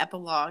before the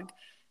epilogue,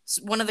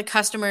 one of the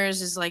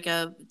customers is like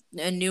a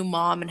new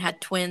mom and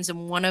had twins,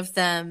 and one of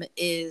them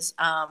is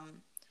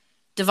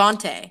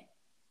Devontae.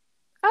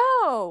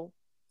 Oh.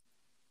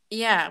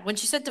 Yeah, when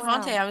she said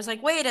Devontae, I was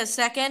like, wait a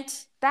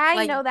second.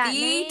 I know that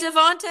name.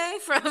 Devontae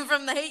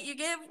from The Hate U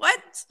Give?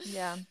 What?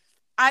 Yeah.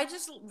 I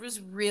just was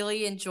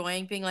really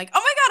enjoying being like,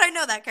 oh my God, I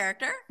know that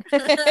character. I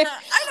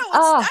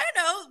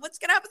know what's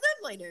going to happen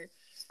then later.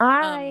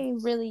 I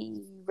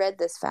really read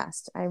this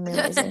fast, I'm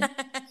realizing.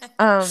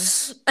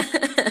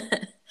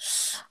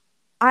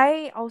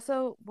 I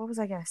also, what was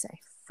I going to say?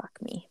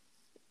 Fuck me.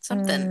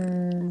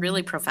 Something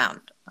really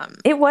profound.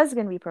 It was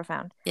going to be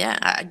profound. Yeah,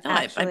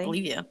 I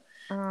believe you.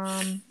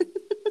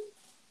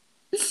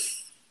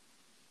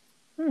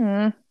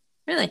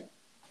 Really?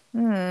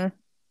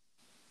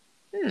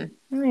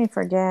 I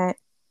forget.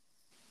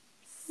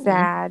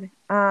 sad.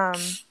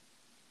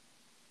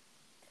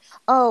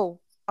 Oh,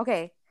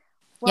 okay.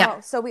 Yeah.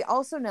 Well, so we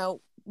also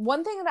know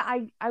one thing that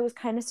I was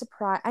kind of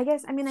surprised. I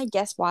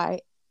guess why,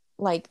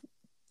 like,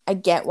 I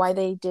get why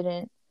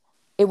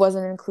it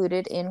wasn't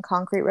included in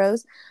Concrete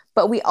Rose,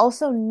 but we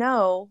also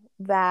know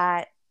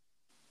that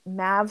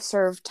Mav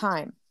served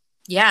time.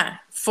 Yeah.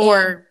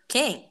 For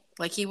King.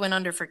 Like, he went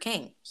under for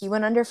King. He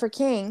went under for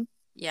King.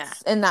 Yeah.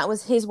 And that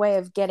was his way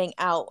of getting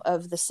out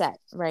of the set,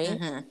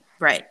 right?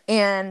 Right.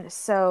 And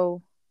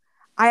so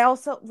I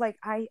also, like,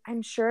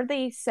 I'm sure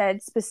they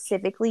said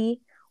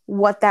specifically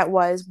what that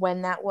was,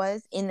 when that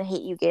was in The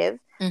Hate U Give.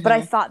 But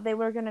I thought they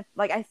were going to,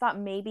 like, I thought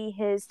maybe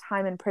his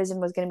time in prison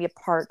was going to be a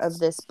part of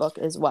this book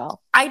as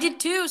well. I did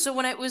too. So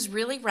when it was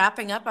really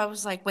wrapping up, I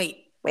was like,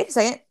 wait a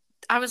second.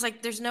 I was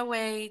like, there's no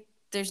way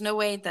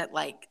that,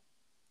 like,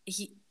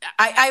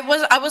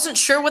 I wasn't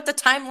sure what the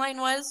timeline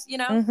was,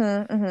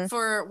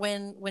 for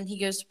when he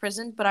goes to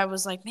prison, but I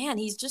was like, man,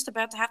 he's just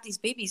about to have these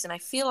babies, and I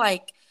feel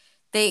like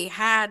they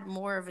had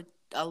more of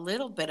a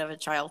little bit of a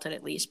childhood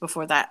at least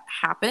before that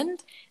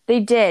happened. They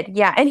did,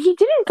 yeah, and he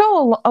didn't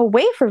go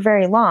away for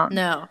very long.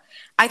 No,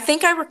 I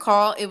think I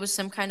recall it was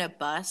some kind of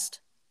bust.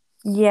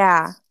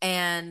 Yeah,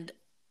 and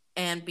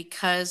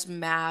because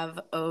Mav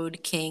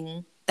owed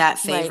King that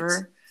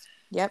favor,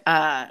 right.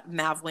 Yep.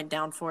 Mav went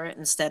down for it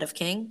instead of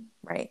King.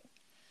 Right.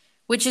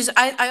 Which is,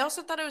 I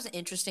also thought it was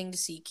interesting to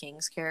see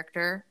King's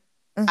character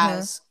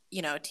as,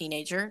 a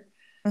teenager.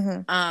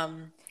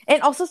 And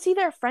also see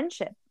their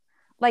friendship.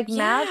 Like,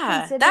 Mav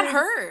considered that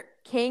hurt.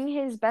 King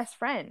his best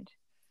friend.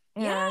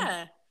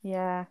 And,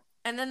 yeah.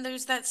 And then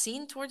there's that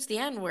scene towards the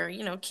end where,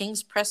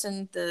 King's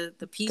pressing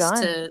the piece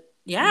gun. to,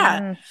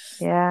 yeah.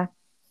 Yeah.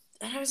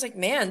 And I was like,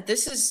 man,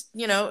 this is,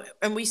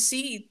 and we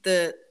see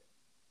the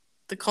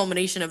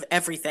culmination of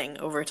everything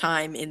over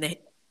time in the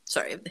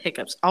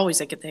hiccups.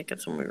 Always I get the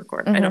hiccups when we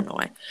record. I don't know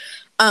why.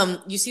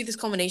 You see this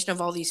culmination of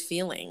all these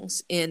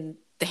feelings in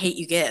The Hate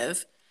U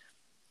Give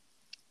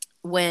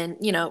when,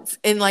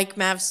 and like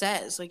Mav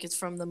says, like, it's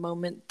from the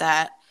moment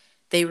that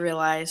they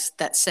realize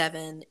that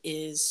Seven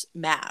is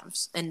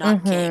Mav's and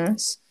not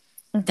King's,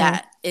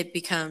 that it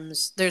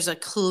becomes, there's a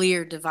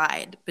clear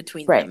divide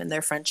between them and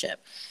their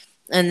friendship.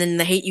 And then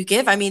The Hate U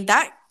Give, I mean,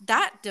 that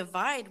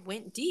divide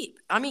went deep.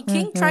 I mean,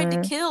 King tried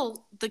to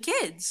kill the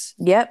kids.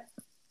 Yep.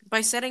 By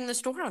setting the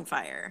store on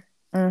fire.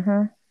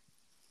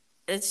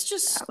 It's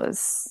just,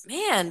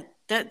 man,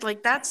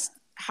 that's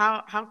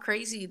how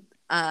crazy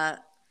a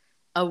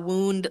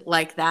wound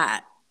like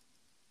that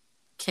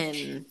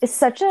can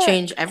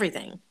change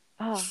everything.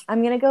 Oh,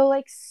 I'm gonna go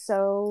like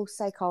so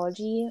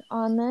psychology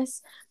on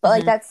this, but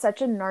like that's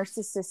such a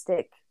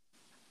narcissistic.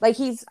 Like,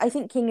 I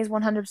think King is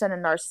 100% a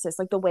narcissist.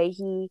 Like, the way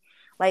he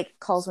like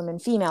calls women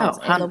females,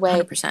 and the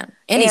way 100%,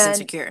 and he's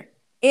insecure.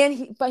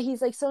 But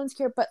he's like so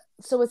insecure. But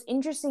so what's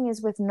interesting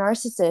is with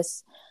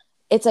narcissists,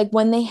 it's like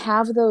when they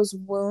have those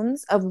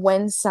wounds of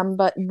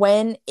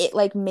when it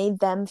like made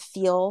them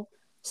feel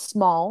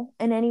small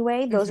in any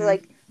way. Those are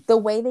like the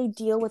way they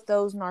deal with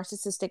those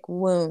narcissistic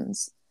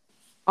wounds.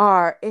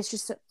 It's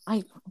just,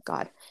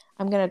 God,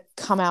 I'm gonna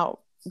come out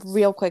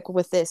real quick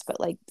with this, but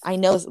like, I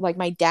know, like,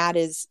 my dad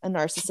is a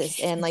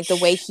narcissist, and like the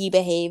way he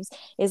behaves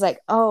is like,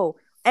 oh,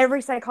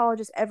 every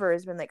psychologist ever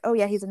has been like, oh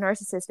yeah, he's a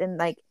narcissist, and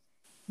like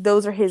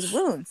those are his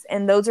wounds,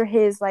 and those are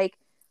his like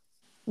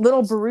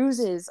little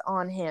bruises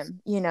on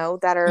him,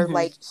 that are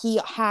like, he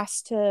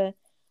has to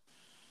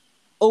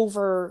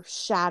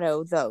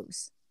overshadow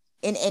those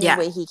in any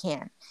way he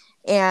can.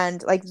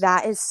 And like,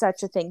 that is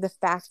such a thing. The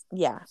fact,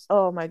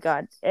 oh my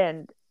God.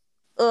 And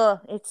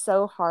it's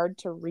so hard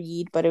to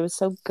read, but it was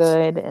so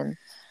good. And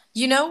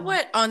you know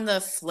what, on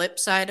the flip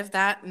side of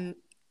that,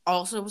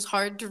 also was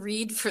hard to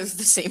read for the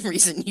same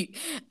reason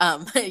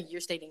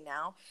you're stating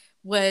now,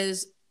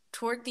 was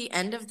toward the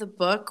end of the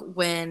book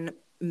when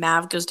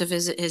Mav goes to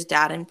visit his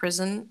dad in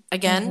prison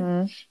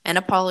again and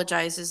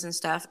apologizes and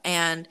stuff,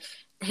 and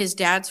his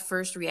dad's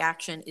first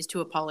reaction is to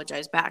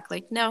apologize back,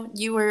 like, no,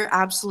 you were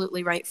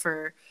absolutely right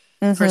for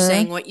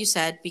saying what you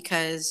said,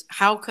 because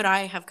how could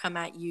I have come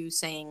at you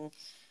saying,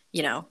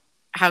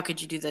 how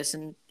could you do this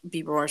and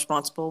be more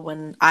responsible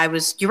when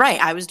you're right,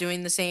 I was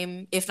doing the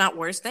same, if not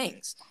worse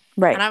things.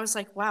 Right. And I was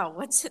like, wow,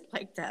 what's it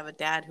like to have a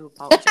dad who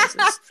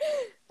apologizes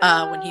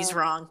when he's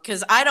wrong?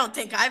 Because I don't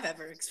think I've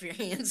ever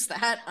experienced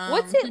that.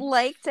 What's it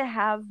like to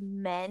have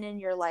men in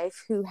your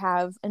life who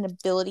have an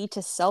ability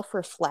to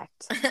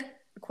self-reflect?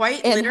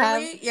 Quite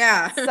literally,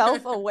 yeah.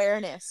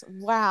 Self-awareness.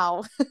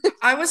 Wow.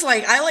 I was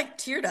like, I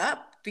teared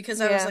up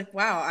because I was like,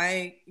 wow,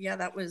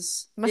 that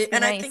was, and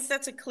nice. I think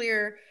that's a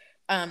clear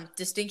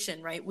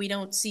distinction, right? We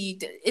don't see,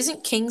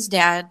 isn't King's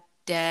dad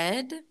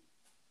dead?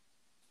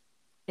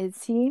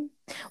 Is he?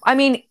 I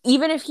mean,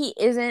 even if he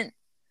isn't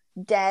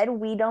dead,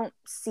 we don't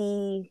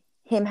see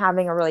him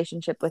having a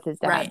relationship with his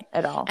dad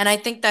at all. And I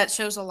think that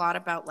shows a lot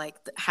about like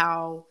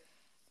how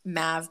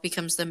Mav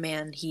becomes the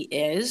man he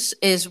is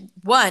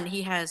one,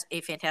 he has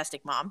a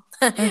fantastic mom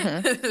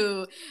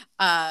who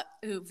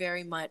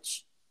very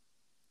much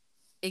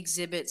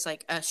exhibits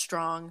like a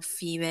strong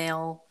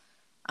female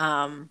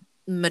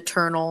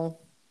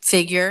maternal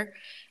figure,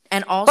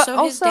 And But also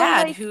his also,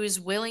 dad, like, who is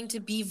willing to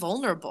be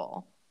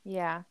vulnerable,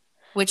 yeah.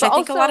 which But I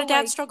think a lot also, of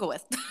dads like, struggle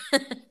with.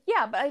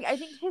 yeah, but I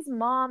think his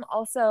mom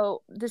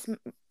also, this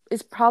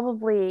is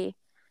probably,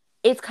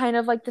 it's kind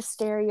of like the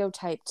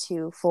stereotype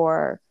too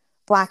for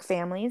Black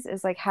families,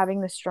 is like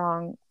having the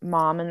strong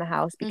mom in the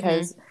house,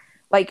 because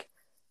like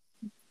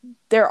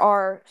there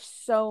are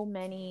so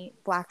many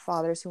Black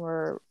fathers who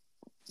are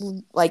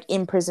like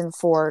in prison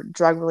for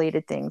drug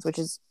related things, which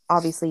is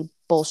obviously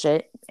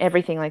bullshit,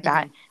 everything like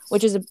that,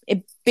 which is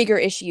a bigger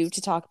issue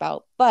to talk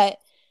about. But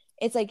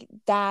it's like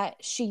that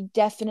she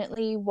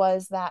definitely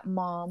was that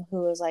mom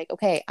who was like,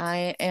 okay,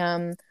 I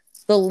am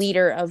the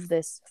leader of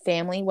this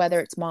family, whether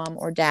it's mom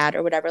or dad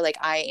or whatever. Like,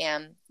 I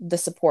am the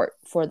support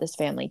for this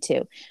family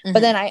too. But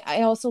then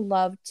I also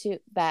love to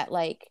that,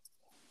 like,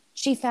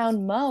 she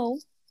found Mo,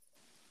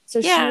 so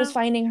she was Yeah.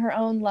 finding her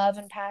own love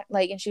and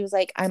like, and she was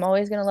like, I'm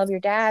always gonna love your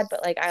dad,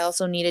 but like I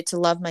also needed to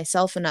love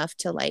myself enough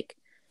to like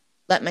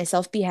let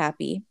myself be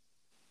happy.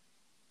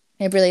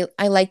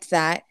 I liked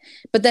that.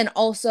 But then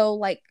also,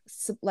 like,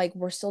 like,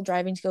 we're still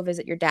driving to go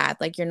visit your dad.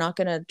 Like, you're not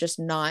gonna just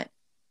not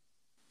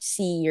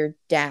see your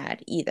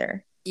dad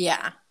either.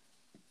 Yeah.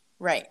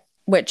 Right.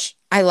 Which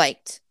I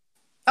liked.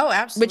 Oh, Which,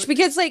 absolutely.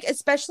 because like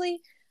especially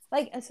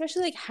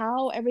like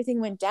how everything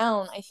went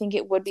down, I think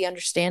it would be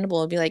understandable.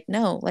 It'd be like,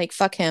 no, like,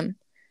 fuck him.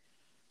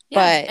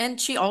 Yeah, But and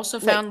she also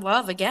like, found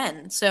love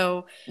again.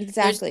 So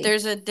exactly.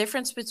 there's a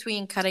difference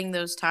between cutting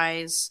those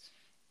ties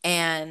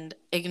and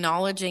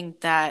acknowledging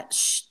that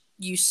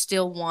you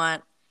still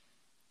want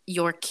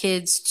your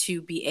kids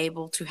to be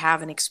able to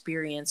have an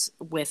experience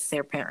with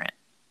their parent.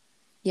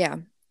 Yeah.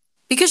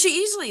 Because she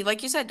easily,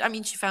 like you said, I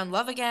mean, she found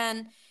love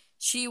again.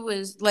 She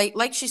was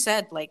like she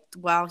said, like,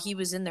 while he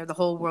was in there, the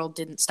whole world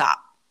didn't stop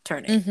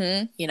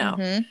turning. You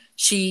know,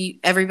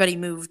 everybody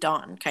moved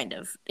on, kind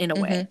of, in a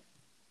way.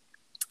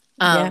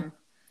 Yeah.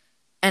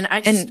 And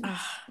I just, And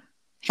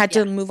had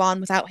to move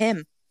on without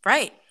him.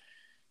 right.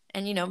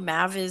 And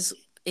Mav is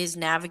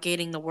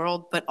navigating the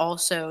world, but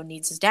also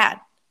needs his dad.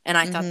 And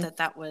I thought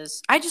that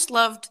was, I just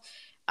loved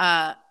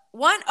I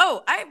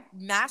have a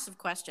massive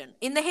question.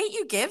 In The Hate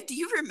U Give, do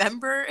you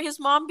remember his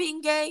mom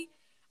being gay?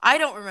 I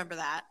don't remember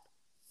that.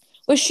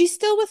 Was she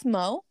still with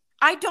Mo?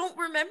 I don't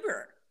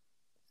remember.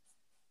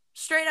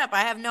 Straight up,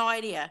 I have no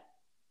idea.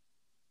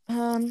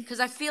 Because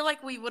I feel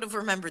like we would have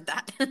remembered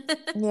that.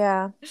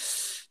 Yeah.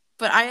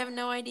 But I have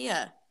no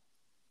idea.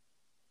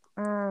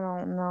 I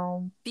don't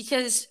know.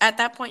 Because at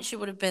that point, she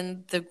would have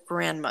been the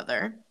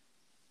grandmother.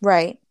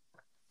 Right.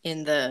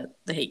 In the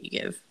Hate U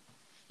Give.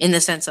 In the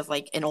sense of,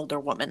 like, an older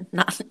woman.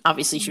 Not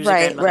obviously she was a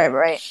grandmother.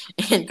 Right.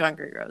 In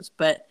Concrete Rose.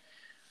 But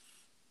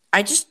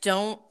I just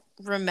don't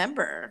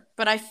remember.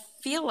 But I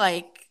feel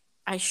like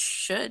I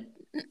should.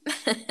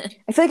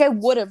 I feel like I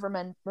would have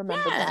remembered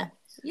that.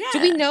 Yeah.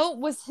 Do we know,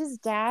 was his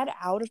dad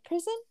out of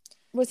prison?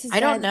 Was his I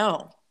dad?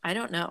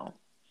 don't know.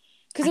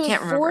 Because it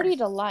was 40 remember.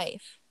 to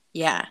life.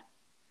 Yeah.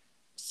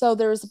 So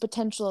there was a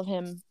potential of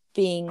him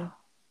being.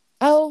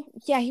 Oh,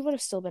 yeah, he would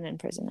have still been in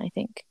prison, I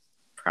think.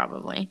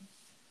 Probably.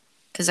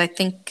 Because I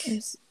think. It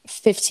was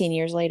 15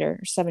 years later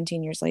or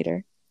 17 years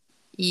later.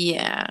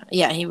 Yeah.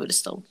 Yeah, he would have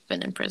still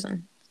been in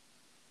prison.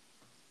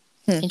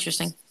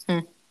 Interesting.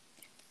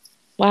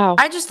 Wow.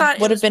 I just thought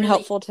would have been really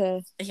helpful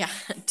to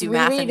do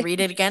math and read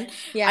it again.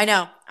 Yeah. I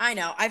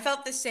know. I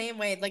felt the same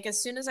way. Like,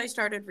 as soon as I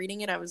started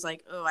reading it, I was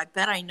like, oh, I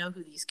bet I know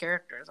who these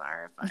characters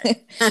are.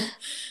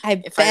 I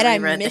bet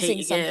I'm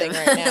missing something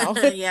right now.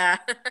 Yeah.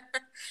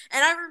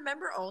 And I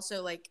remember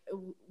also, like,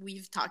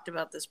 we've talked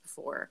about this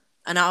before.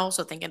 And I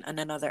also think in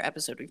another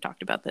episode we've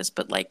talked about this.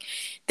 But, like,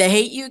 The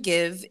Hate U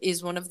Give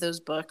is one of those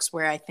books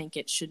where I think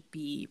it should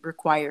be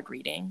required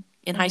reading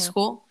in high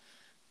school.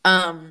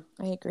 I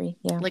agree.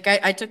 Yeah. Like,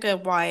 I took a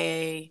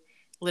YA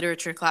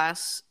literature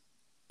class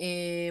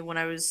when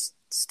I was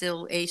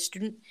still a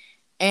student,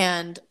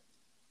 and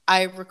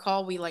I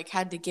recall we, like,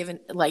 had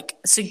to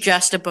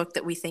suggest a book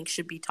that we think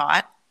should be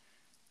taught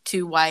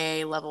to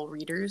YA level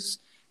readers,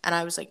 and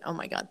I was like, oh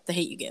my god, The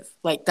Hate U Give,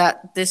 like,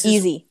 that. This is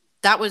easy.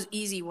 That was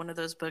easy. One of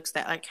those books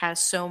that, like,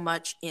 has so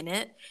much in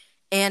it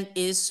and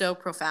is so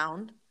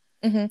profound,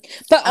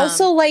 but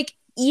also like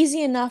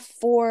easy enough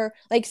for,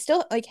 like,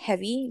 still, like,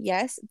 heavy,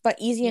 yes, but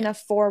easy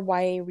enough for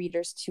YA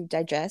readers to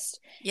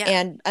digest,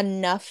 and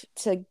enough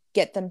to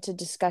get them to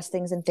discuss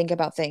things and think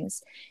about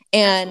things,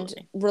 and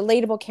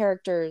relatable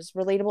characters,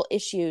 relatable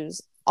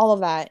issues, all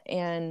of that.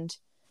 And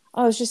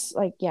it's just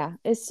like, yeah,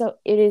 it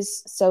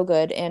is so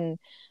good. And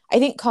I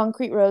think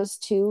Concrete Rose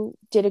too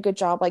did a good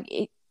job. Like,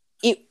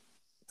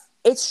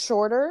 it's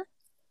shorter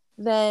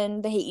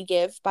than The Hate U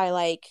Give by,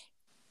 like,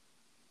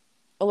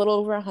 a little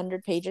over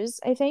 100 pages,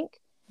 I think.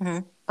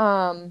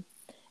 And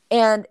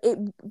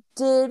it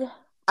did,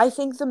 I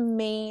think the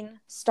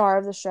main star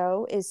of the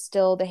show is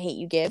still The Hate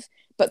U Give,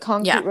 but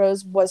Concrete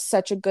Rose was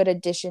such a good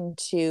addition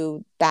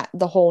to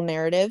the whole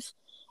narrative,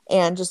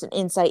 and just an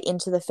insight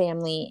into the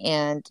family.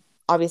 And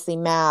obviously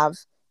Mav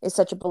is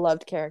such a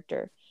beloved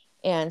character,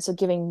 and so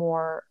giving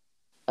more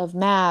of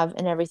Mav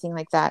and everything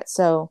like that.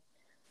 So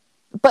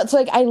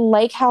like, I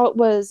like how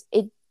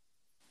it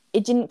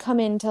didn't come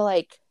into,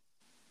 like,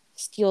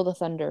 steal the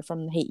thunder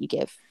from The Hate U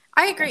Give.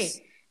 I agree.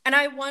 And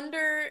I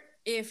wonder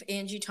if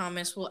Angie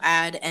Thomas will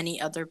add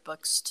any other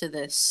books to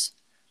this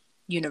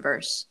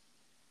universe.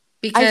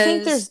 Because I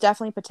think there's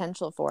definitely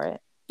potential for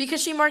it.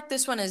 Because she marked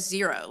this one as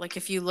 0. Like,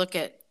 if you look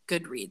at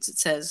Goodreads, it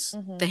says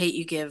The Hate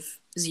U Give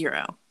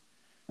 0.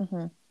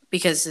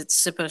 Because it's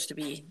supposed to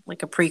be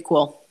like a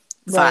prequel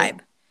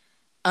vibe.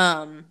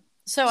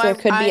 So it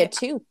could be a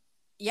 2.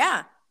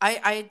 Yeah.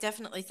 I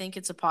definitely think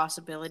it's a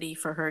possibility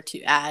for her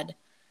to add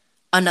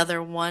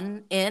another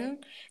one in.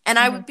 And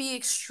I would be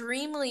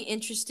extremely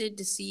interested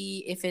to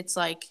see if it's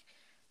like,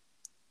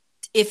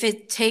 if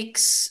it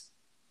takes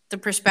the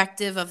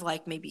perspective of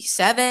like maybe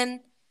 7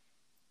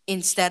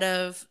 instead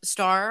of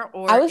Star,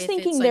 or I was if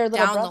thinking it's their like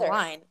little down brother. the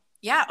line.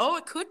 Yeah. Oh,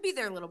 it could be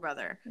their little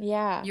brother.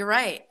 Yeah. You're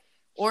right.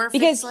 Or if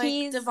Because it's like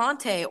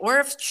Devontae, or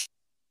if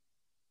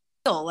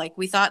like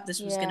we thought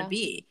this was going to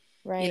be,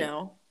 right. you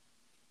know,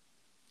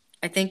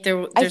 I think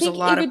there's a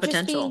lot of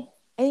potential.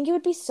 I think it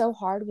would be so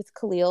hard with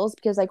Khalil's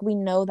because like we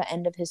know the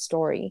end of his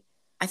story.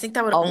 I think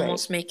that would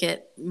almost make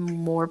it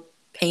more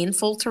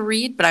painful to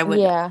read, but I would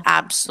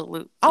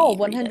absolutely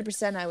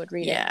 100% I would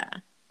read it. Yeah.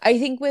 I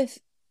think with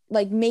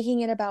like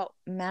making it about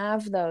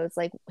Mav though, it's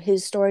like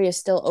his story is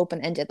still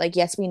open-ended. Like,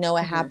 yes, we know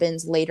it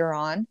happens later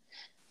on,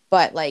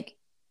 but like,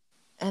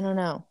 I don't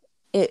know.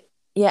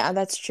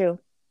 That's true.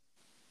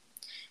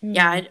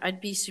 Yeah,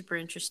 I'd be super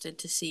interested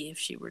to see if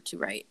she were to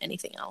write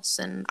anything else,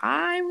 and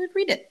I would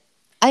read it.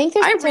 I think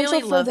there's potential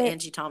really love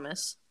Angie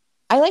Thomas.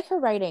 I like her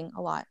writing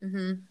a lot.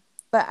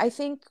 But I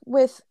think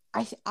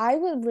I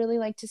would really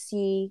like to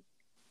see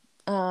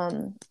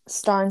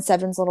Star and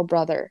Seven's little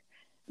brother,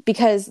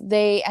 because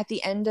they, at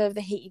the end of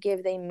The Hate U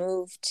Give, they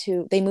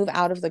move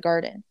out of the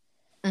garden.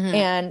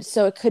 And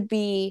so it could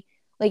be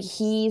like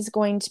he's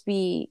going to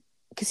be,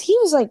 because he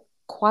was like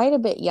quite a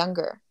bit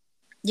younger.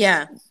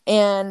 Yeah.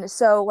 And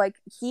so like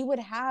he would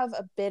have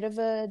a bit of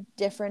a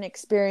different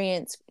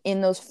experience in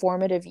those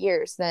formative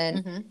years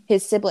than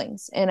his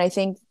siblings. And I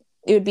think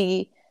it would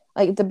be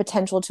like the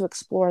potential to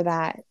explore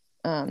that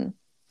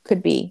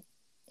could be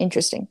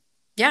interesting.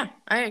 Yeah,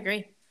 I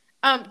agree.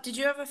 Did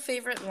you have a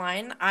favorite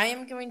line? I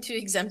am going to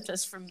exempt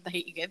us from The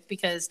Hate U Give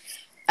because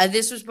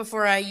this was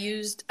before I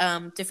used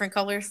different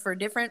colors for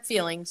different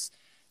feelings.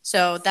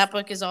 So that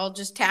book is all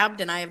just tabbed,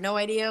 and I have no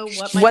idea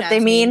what they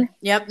mean.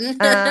 Yep.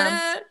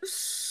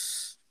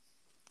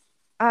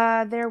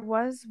 There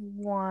was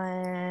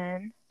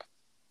one.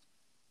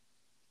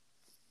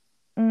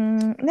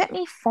 Let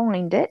me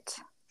find it.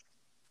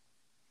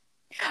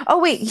 Oh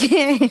wait,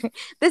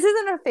 this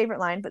isn't a favorite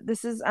line, but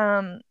this is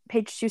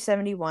page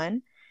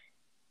 271,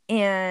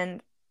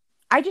 and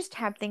I just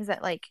have things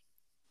that like.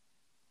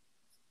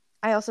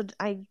 I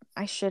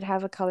should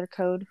have a color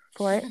code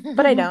for it,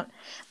 but I don't.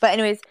 But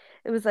anyways,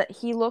 it was that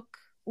he looked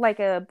like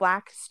a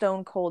black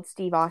Stone Cold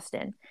Steve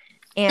Austin,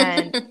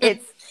 and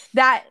it's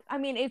that. I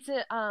mean, it's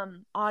a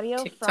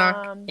audio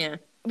TikTok, from yeah.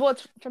 Well,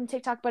 it's from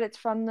TikTok, but it's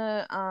from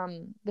the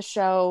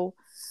show,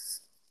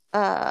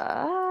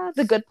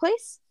 The Good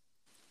Place.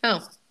 Oh,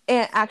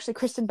 and actually,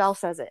 Kristen Bell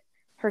says it.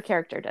 Her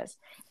character does,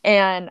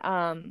 and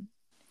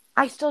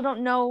I still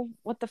don't know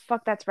what the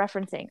fuck that's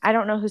referencing. I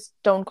don't know who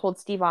Stone Cold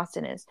Steve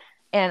Austin is.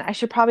 And I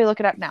should probably look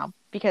it up now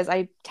because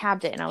I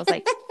tabbed it and I was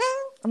like,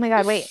 oh my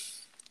God, wait.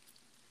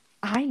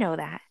 I know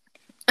that.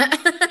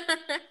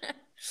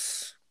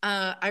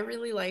 I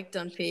really liked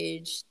on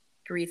page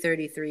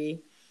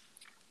 333.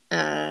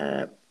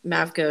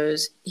 Mav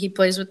goes, he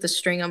plays with the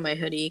string on my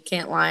hoodie.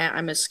 Can't lie,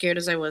 I'm as scared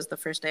as I was the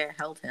first day I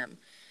held him.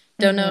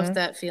 Don't know if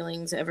that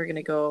feeling's ever going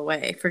to go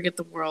away. Forget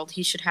the world.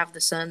 He should have the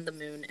sun, the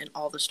moon, and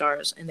all the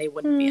stars, and they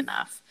wouldn't be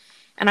enough.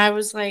 And I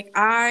was like,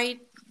 I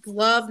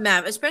love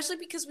Mav, especially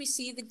because we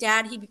see the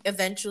dad he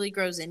eventually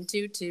grows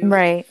into too,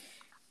 right?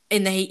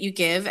 In The Hate U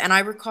Give, and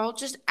I recall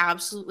just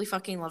absolutely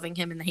fucking loving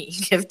him in The Hate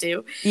U Give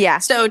too. Yeah.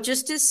 So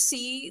just to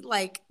see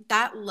like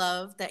that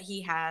love that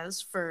he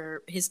has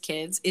for his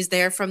kids is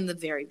there from the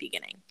very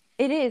beginning.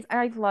 It is.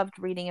 I loved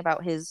reading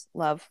about his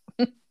love.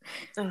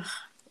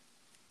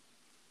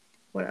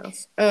 What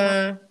else?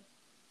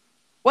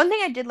 One thing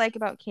I did like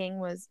about King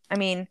was, I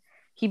mean,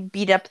 he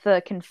beat up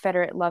the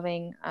Confederate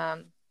loving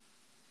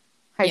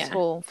high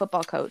school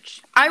football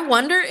coach. I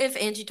wonder if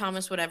Angie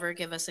Thomas would ever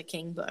give us a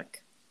King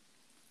book.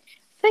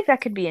 I think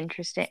that could be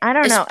interesting. I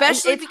don't know.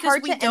 Especially it's because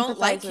hard we to don't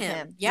like with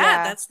him.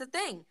 Yeah, that's the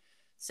thing.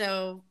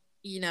 So,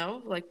 you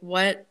know, like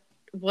what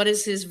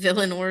is his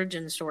villain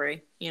origin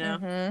story, you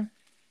know?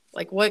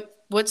 Like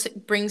what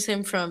brings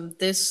him from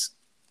this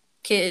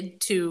kid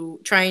to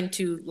trying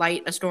to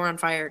light a store on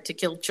fire to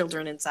kill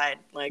children inside?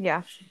 Like,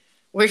 yeah.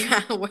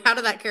 How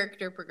did that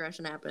character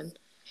progression happen?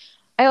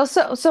 I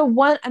also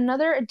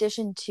another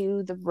addition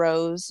to the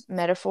rose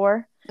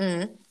metaphor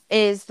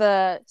is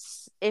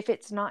if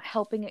it's not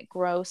helping it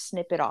grow,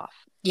 snip it off.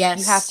 Yes,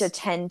 you have to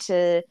tend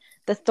to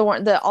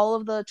the all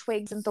of the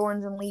twigs and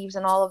thorns and leaves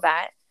and all of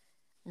that.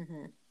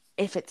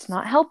 If it's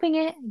not helping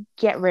it,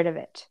 get rid of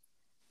it.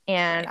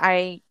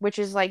 And which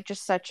is like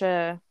just such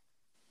a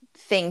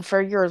thing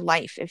for your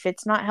life. If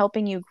it's not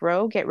helping you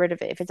grow, get rid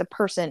of it. If it's a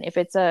person, if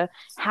it's a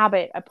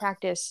habit, a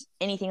practice,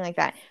 anything like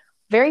that,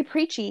 very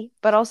preachy,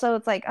 but also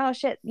it's like, oh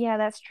shit, yeah,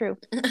 that's true.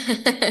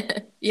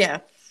 Yeah,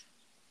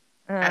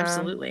 Um,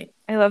 absolutely.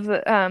 I love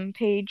the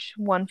page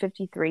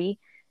 153.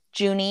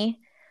 Junie,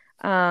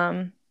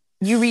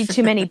 you read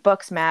too many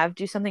books, Mav.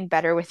 Do something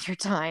better with your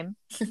time.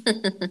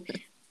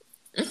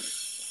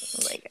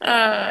 Like,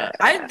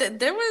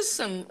 There was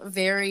some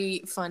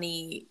very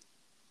funny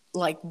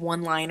like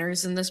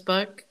one-liners in this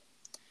book.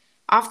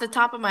 Off the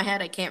top of my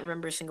head, I can't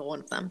remember a single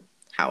one of them.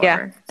 yeah,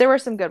 However, there were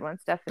some good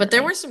ones, definitely. but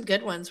there were some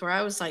good ones where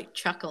I was like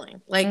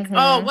chuckling. Like, Mhm.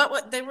 oh,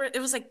 what they were? It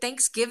was like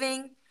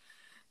Thanksgiving.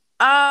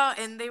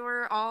 And they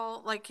were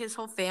all like his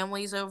whole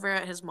family's over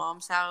at his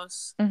mom's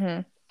house,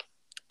 Mhm.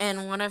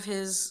 and one of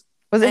his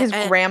Was it his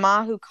and-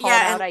 grandma who called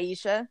yeah, out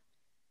Aisha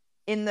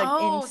in that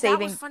was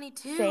saving funny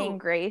too. saying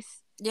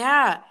grace?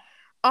 Yeah.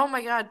 Oh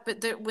my god!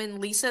 But when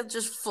Lisa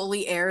just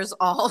fully airs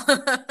all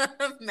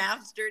of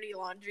Mav's dirty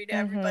laundry to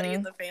everybody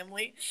in the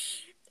family.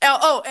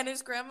 Oh, and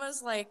his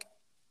grandma's like,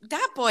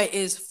 "That boy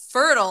is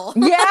fertile."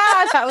 Yeah,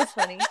 that was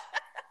funny.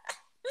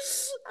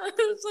 I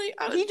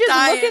was He just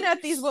dying. looking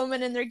at these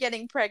women and they're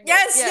getting pregnant.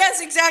 Yes,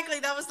 exactly.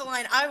 That was the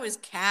line. I was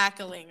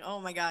cackling. Oh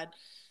my god.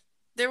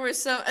 There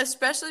was so,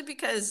 especially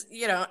because,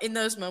 in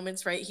those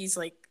moments, right, he's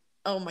like,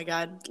 oh my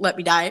god, let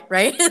me die,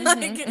 right?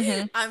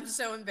 I'm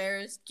so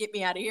embarrassed. Get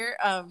me out of here.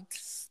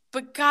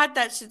 But god,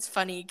 that shit's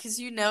funny because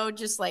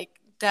just like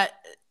that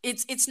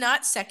it's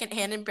not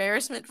secondhand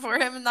embarrassment for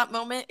him in that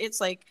moment. It's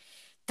like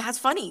that's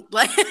funny.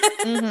 Like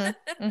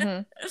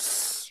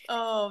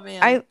oh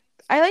man.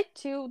 I like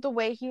too the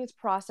way he was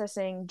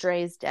processing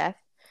Dre's death.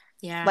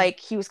 Yeah. Like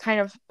he was kind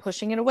of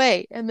pushing it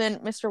away, and then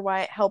Mr.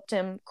 Wyatt helped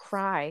him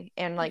cry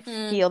and like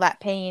feel that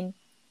pain.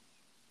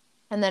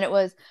 And then it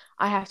was,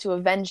 I have to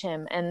avenge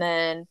him. And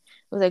then it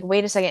was like,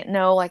 wait a second,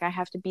 no, like I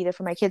have to be there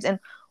for my kids. And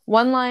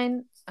one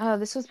line,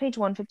 this was page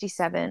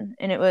 157,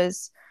 and it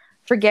was,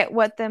 forget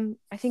what them.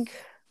 I think,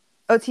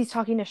 he's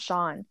talking to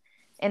Sean,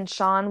 and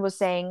Sean was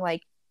saying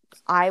like,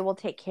 I will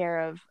take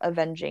care of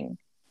avenging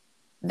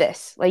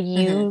this. Like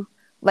you,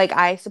 like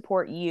I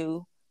support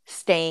you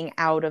staying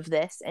out of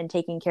this and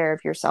taking care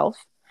of yourself.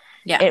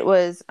 Yeah. It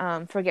was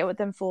forget what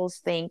them fools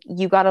think.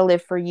 You got to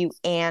live for you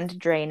and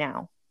Dre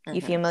now. You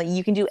feel me? Like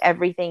you can do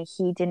everything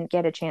he didn't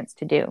get a chance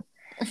to do.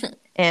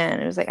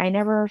 And it was like I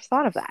never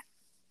thought of that.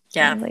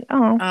 Yeah. I was like,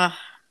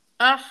 oh.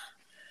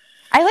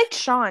 I liked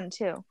Sean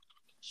too.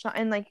 Sean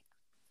and like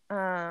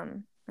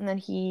and then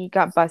he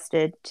got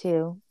busted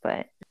too,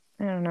 but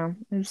I don't know.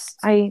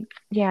 I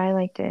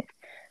liked it.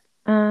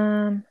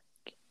 And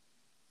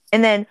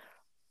then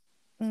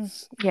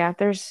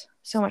there's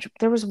so much.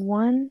 There was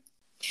one.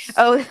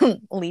 Oh,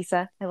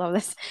 Lisa, I love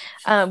this.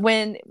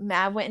 When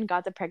Mav went and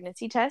got the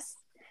pregnancy test,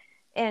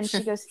 and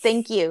she goes,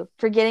 "Thank you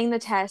for getting the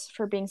test,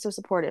 for being so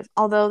supportive.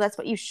 Although that's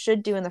what you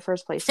should do in the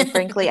first place. So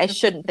frankly, I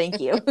shouldn't thank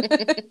you." Like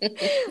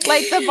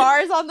the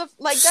bars on the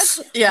that's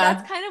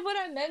kind of what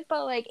I meant.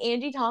 But like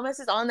Angie Thomas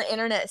is on the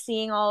internet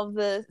seeing all of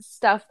the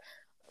stuff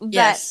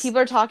that people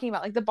are talking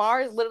about. Like the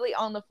bar is literally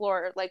on the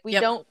floor. Like we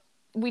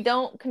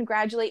don't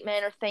congratulate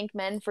men or thank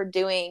men for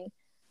doing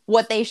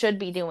what they should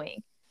be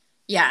doing.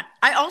 Yeah.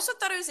 I also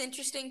thought it was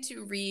interesting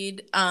to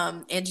read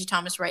Angie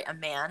Thomas write a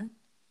man,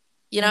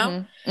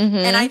 And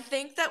I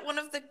think that one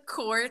of the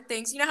core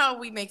things, how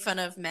we make fun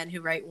of men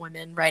who write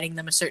women, writing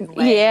them a certain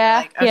way. Yeah.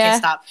 Like, okay,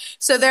 stop.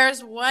 So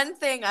there's one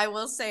thing I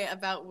will say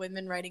about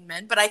women writing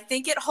men, but I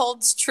think it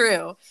holds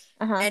true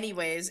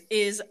anyways,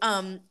 is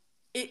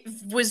it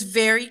was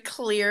very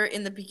clear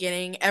in the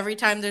beginning. Every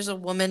time there's a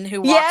woman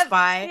who walks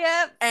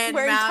by and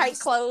wearing tight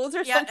clothes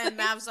or something. And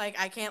Mav's like,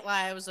 I can't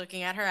lie, I was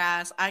looking at her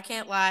ass. I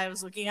can't lie, I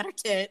was looking at her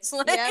tits.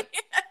 Like,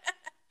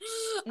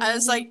 I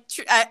was like,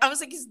 I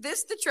was like, is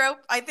this the trope?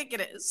 I think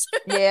it is.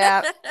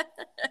 Yeah.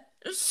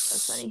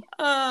 That's funny.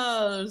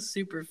 Oh,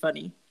 super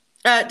funny.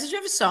 Did you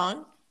have a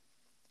song?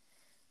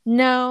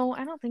 No,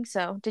 I don't think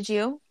so. Did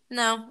you?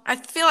 No, I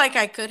feel like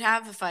I could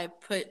have if I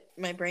put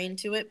my brain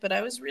to it, but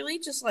I was really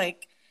just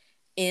like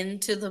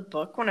into the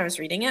book when I was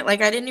reading it.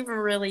 Like I didn't even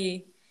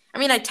really,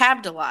 I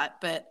tabbed a lot,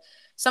 but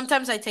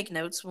sometimes I take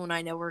notes when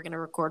I know we're going to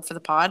record for the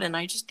pod, and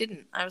I just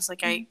didn't. I was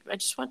like, I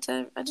just want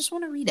to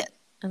read it,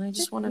 and I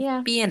just want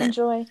to be in it.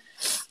 Enjoy.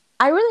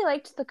 I really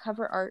liked the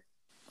cover art.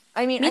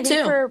 Me I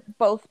think for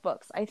both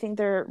books, I think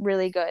they're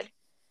really good.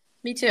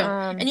 Me too.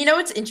 And you know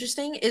what's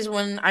interesting is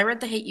when I read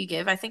The Hate U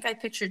Give, I think I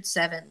pictured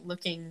Seven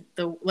looking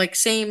the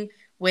same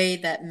way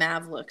that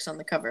Mav looks on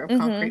the cover of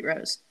Concrete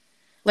Rose.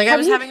 Like I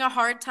was having a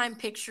hard time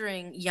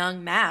picturing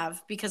young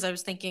Mav because I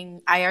was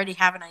thinking I already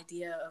have an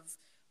idea of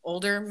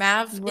older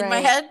Mav in my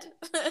head.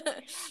 So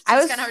it's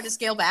kind of hard to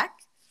scale back.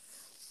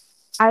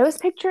 I was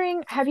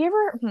picturing. Have you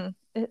ever?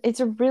 It's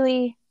a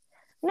really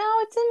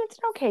it's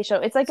an okay show.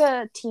 It's like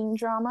a teen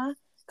drama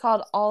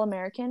called All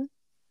American.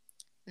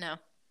 No.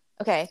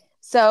 Okay,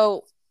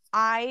 so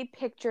I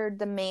pictured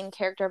the main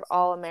character of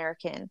All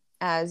American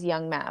as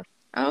young Mav.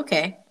 Oh,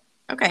 okay.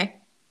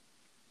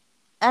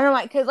 I don't know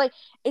why, because like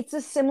it's a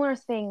similar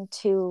thing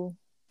to.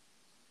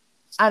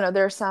 I don't know.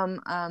 There are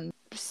some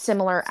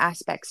similar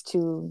aspects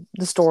to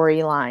the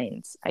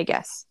storylines, I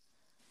guess,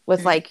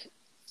 with like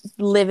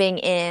living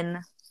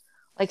in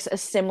like a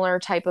similar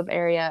type of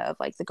area of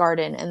like the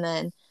garden, and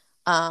then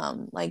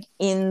like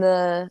in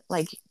the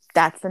like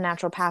that's the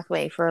natural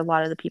pathway for a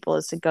lot of the people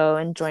is to go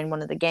and join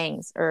one of the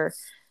gangs, or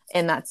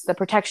and that's the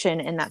protection,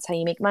 and that's how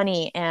you make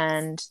money,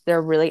 and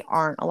there really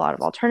aren't a lot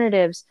of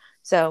alternatives.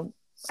 So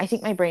I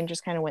think my brain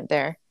just kind of went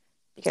there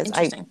because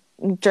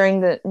during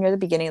the near the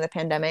beginning of the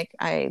pandemic,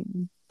 I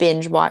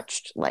binge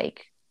watched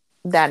like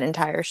that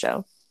entire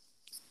show.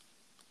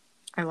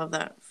 I love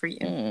that for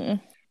you.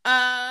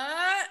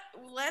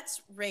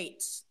 Let's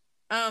rate.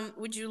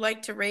 Would you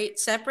like to rate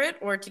separate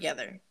or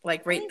together?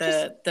 Like rate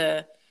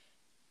the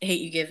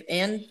Hate You Give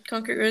and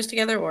Concrete Rose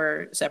together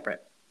or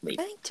separate? I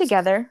think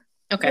together.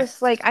 Okay.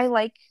 Just like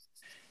I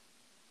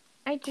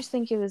just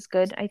think it was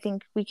good. I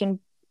think we can.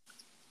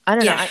 I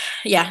don't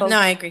know. No,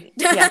 I agree.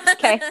 Yeah.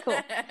 Okay. Cool.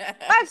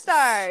 5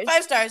 stars.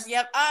 5 stars.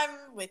 Yep,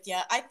 I'm with you.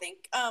 I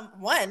think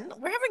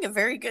we're having a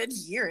very good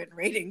year in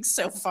ratings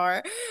so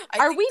far.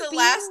 Are we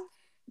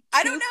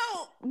I don't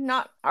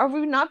know. Are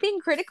we not being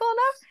critical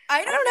enough?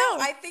 I don't know.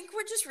 I think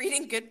we're just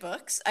reading good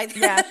books.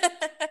 Yeah,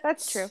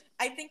 that's true.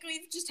 I think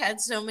we've just had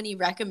so many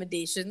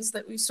recommendations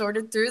that we've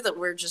sorted through that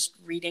we're just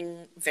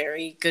reading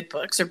very good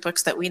books, or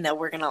books that we know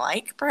we're gonna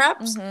like,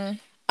 perhaps.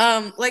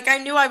 Mm-hmm. Like I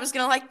knew I was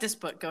gonna like this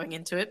book going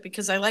into it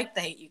because I liked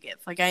The Hate You Give.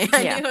 Like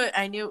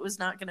I knew it was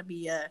not gonna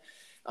be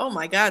oh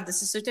my god,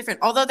 this is so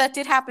different. Although that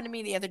did happen to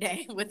me the other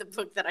day with a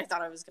book that I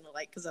thought I was gonna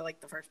like because I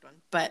liked the first one.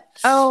 But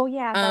oh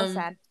yeah, that was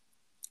sad.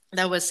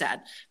 That was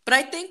sad. But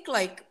I think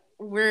like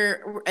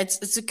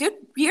it's a good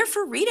year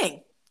for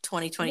reading,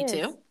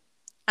 2022.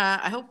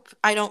 I hope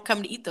I don't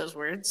come to eat those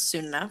words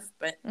soon enough.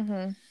 But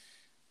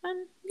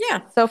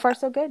yeah, so far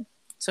so good.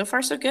 So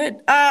far so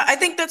good. I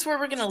think that's where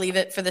we're gonna leave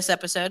it for this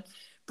episode.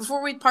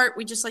 Before we part,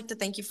 we'd just like to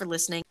thank you for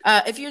listening.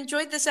 If you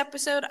enjoyed this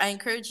episode, I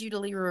encourage you to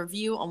leave a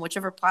review on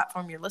whichever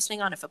platform you're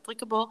listening on, if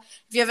applicable.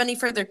 If you have any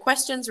further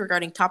questions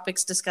regarding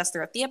topics discussed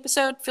throughout the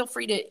episode, feel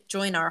free to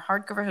join our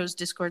Hardcover Hose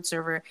Discord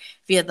server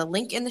via the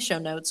link in the show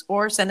notes,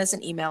 or send us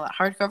an email at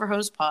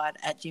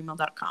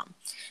hardcoverhosepod@gmail.com.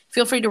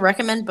 Feel free to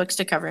recommend books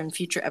to cover in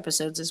future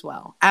episodes as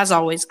well. As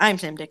always, I'm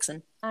Sam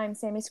Dixon. I'm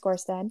Sammy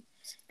Skorstad.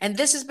 And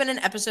this has been an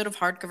episode of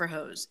Hardcover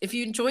Hose. If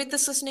you enjoyed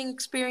this listening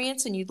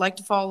experience and you'd like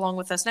to follow along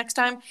with us next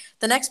time,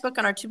 the next book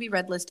on our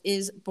to-be-read list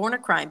is Born a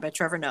Crime by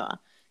Trevor Noah.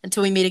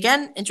 Until we meet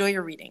again, enjoy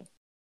your reading.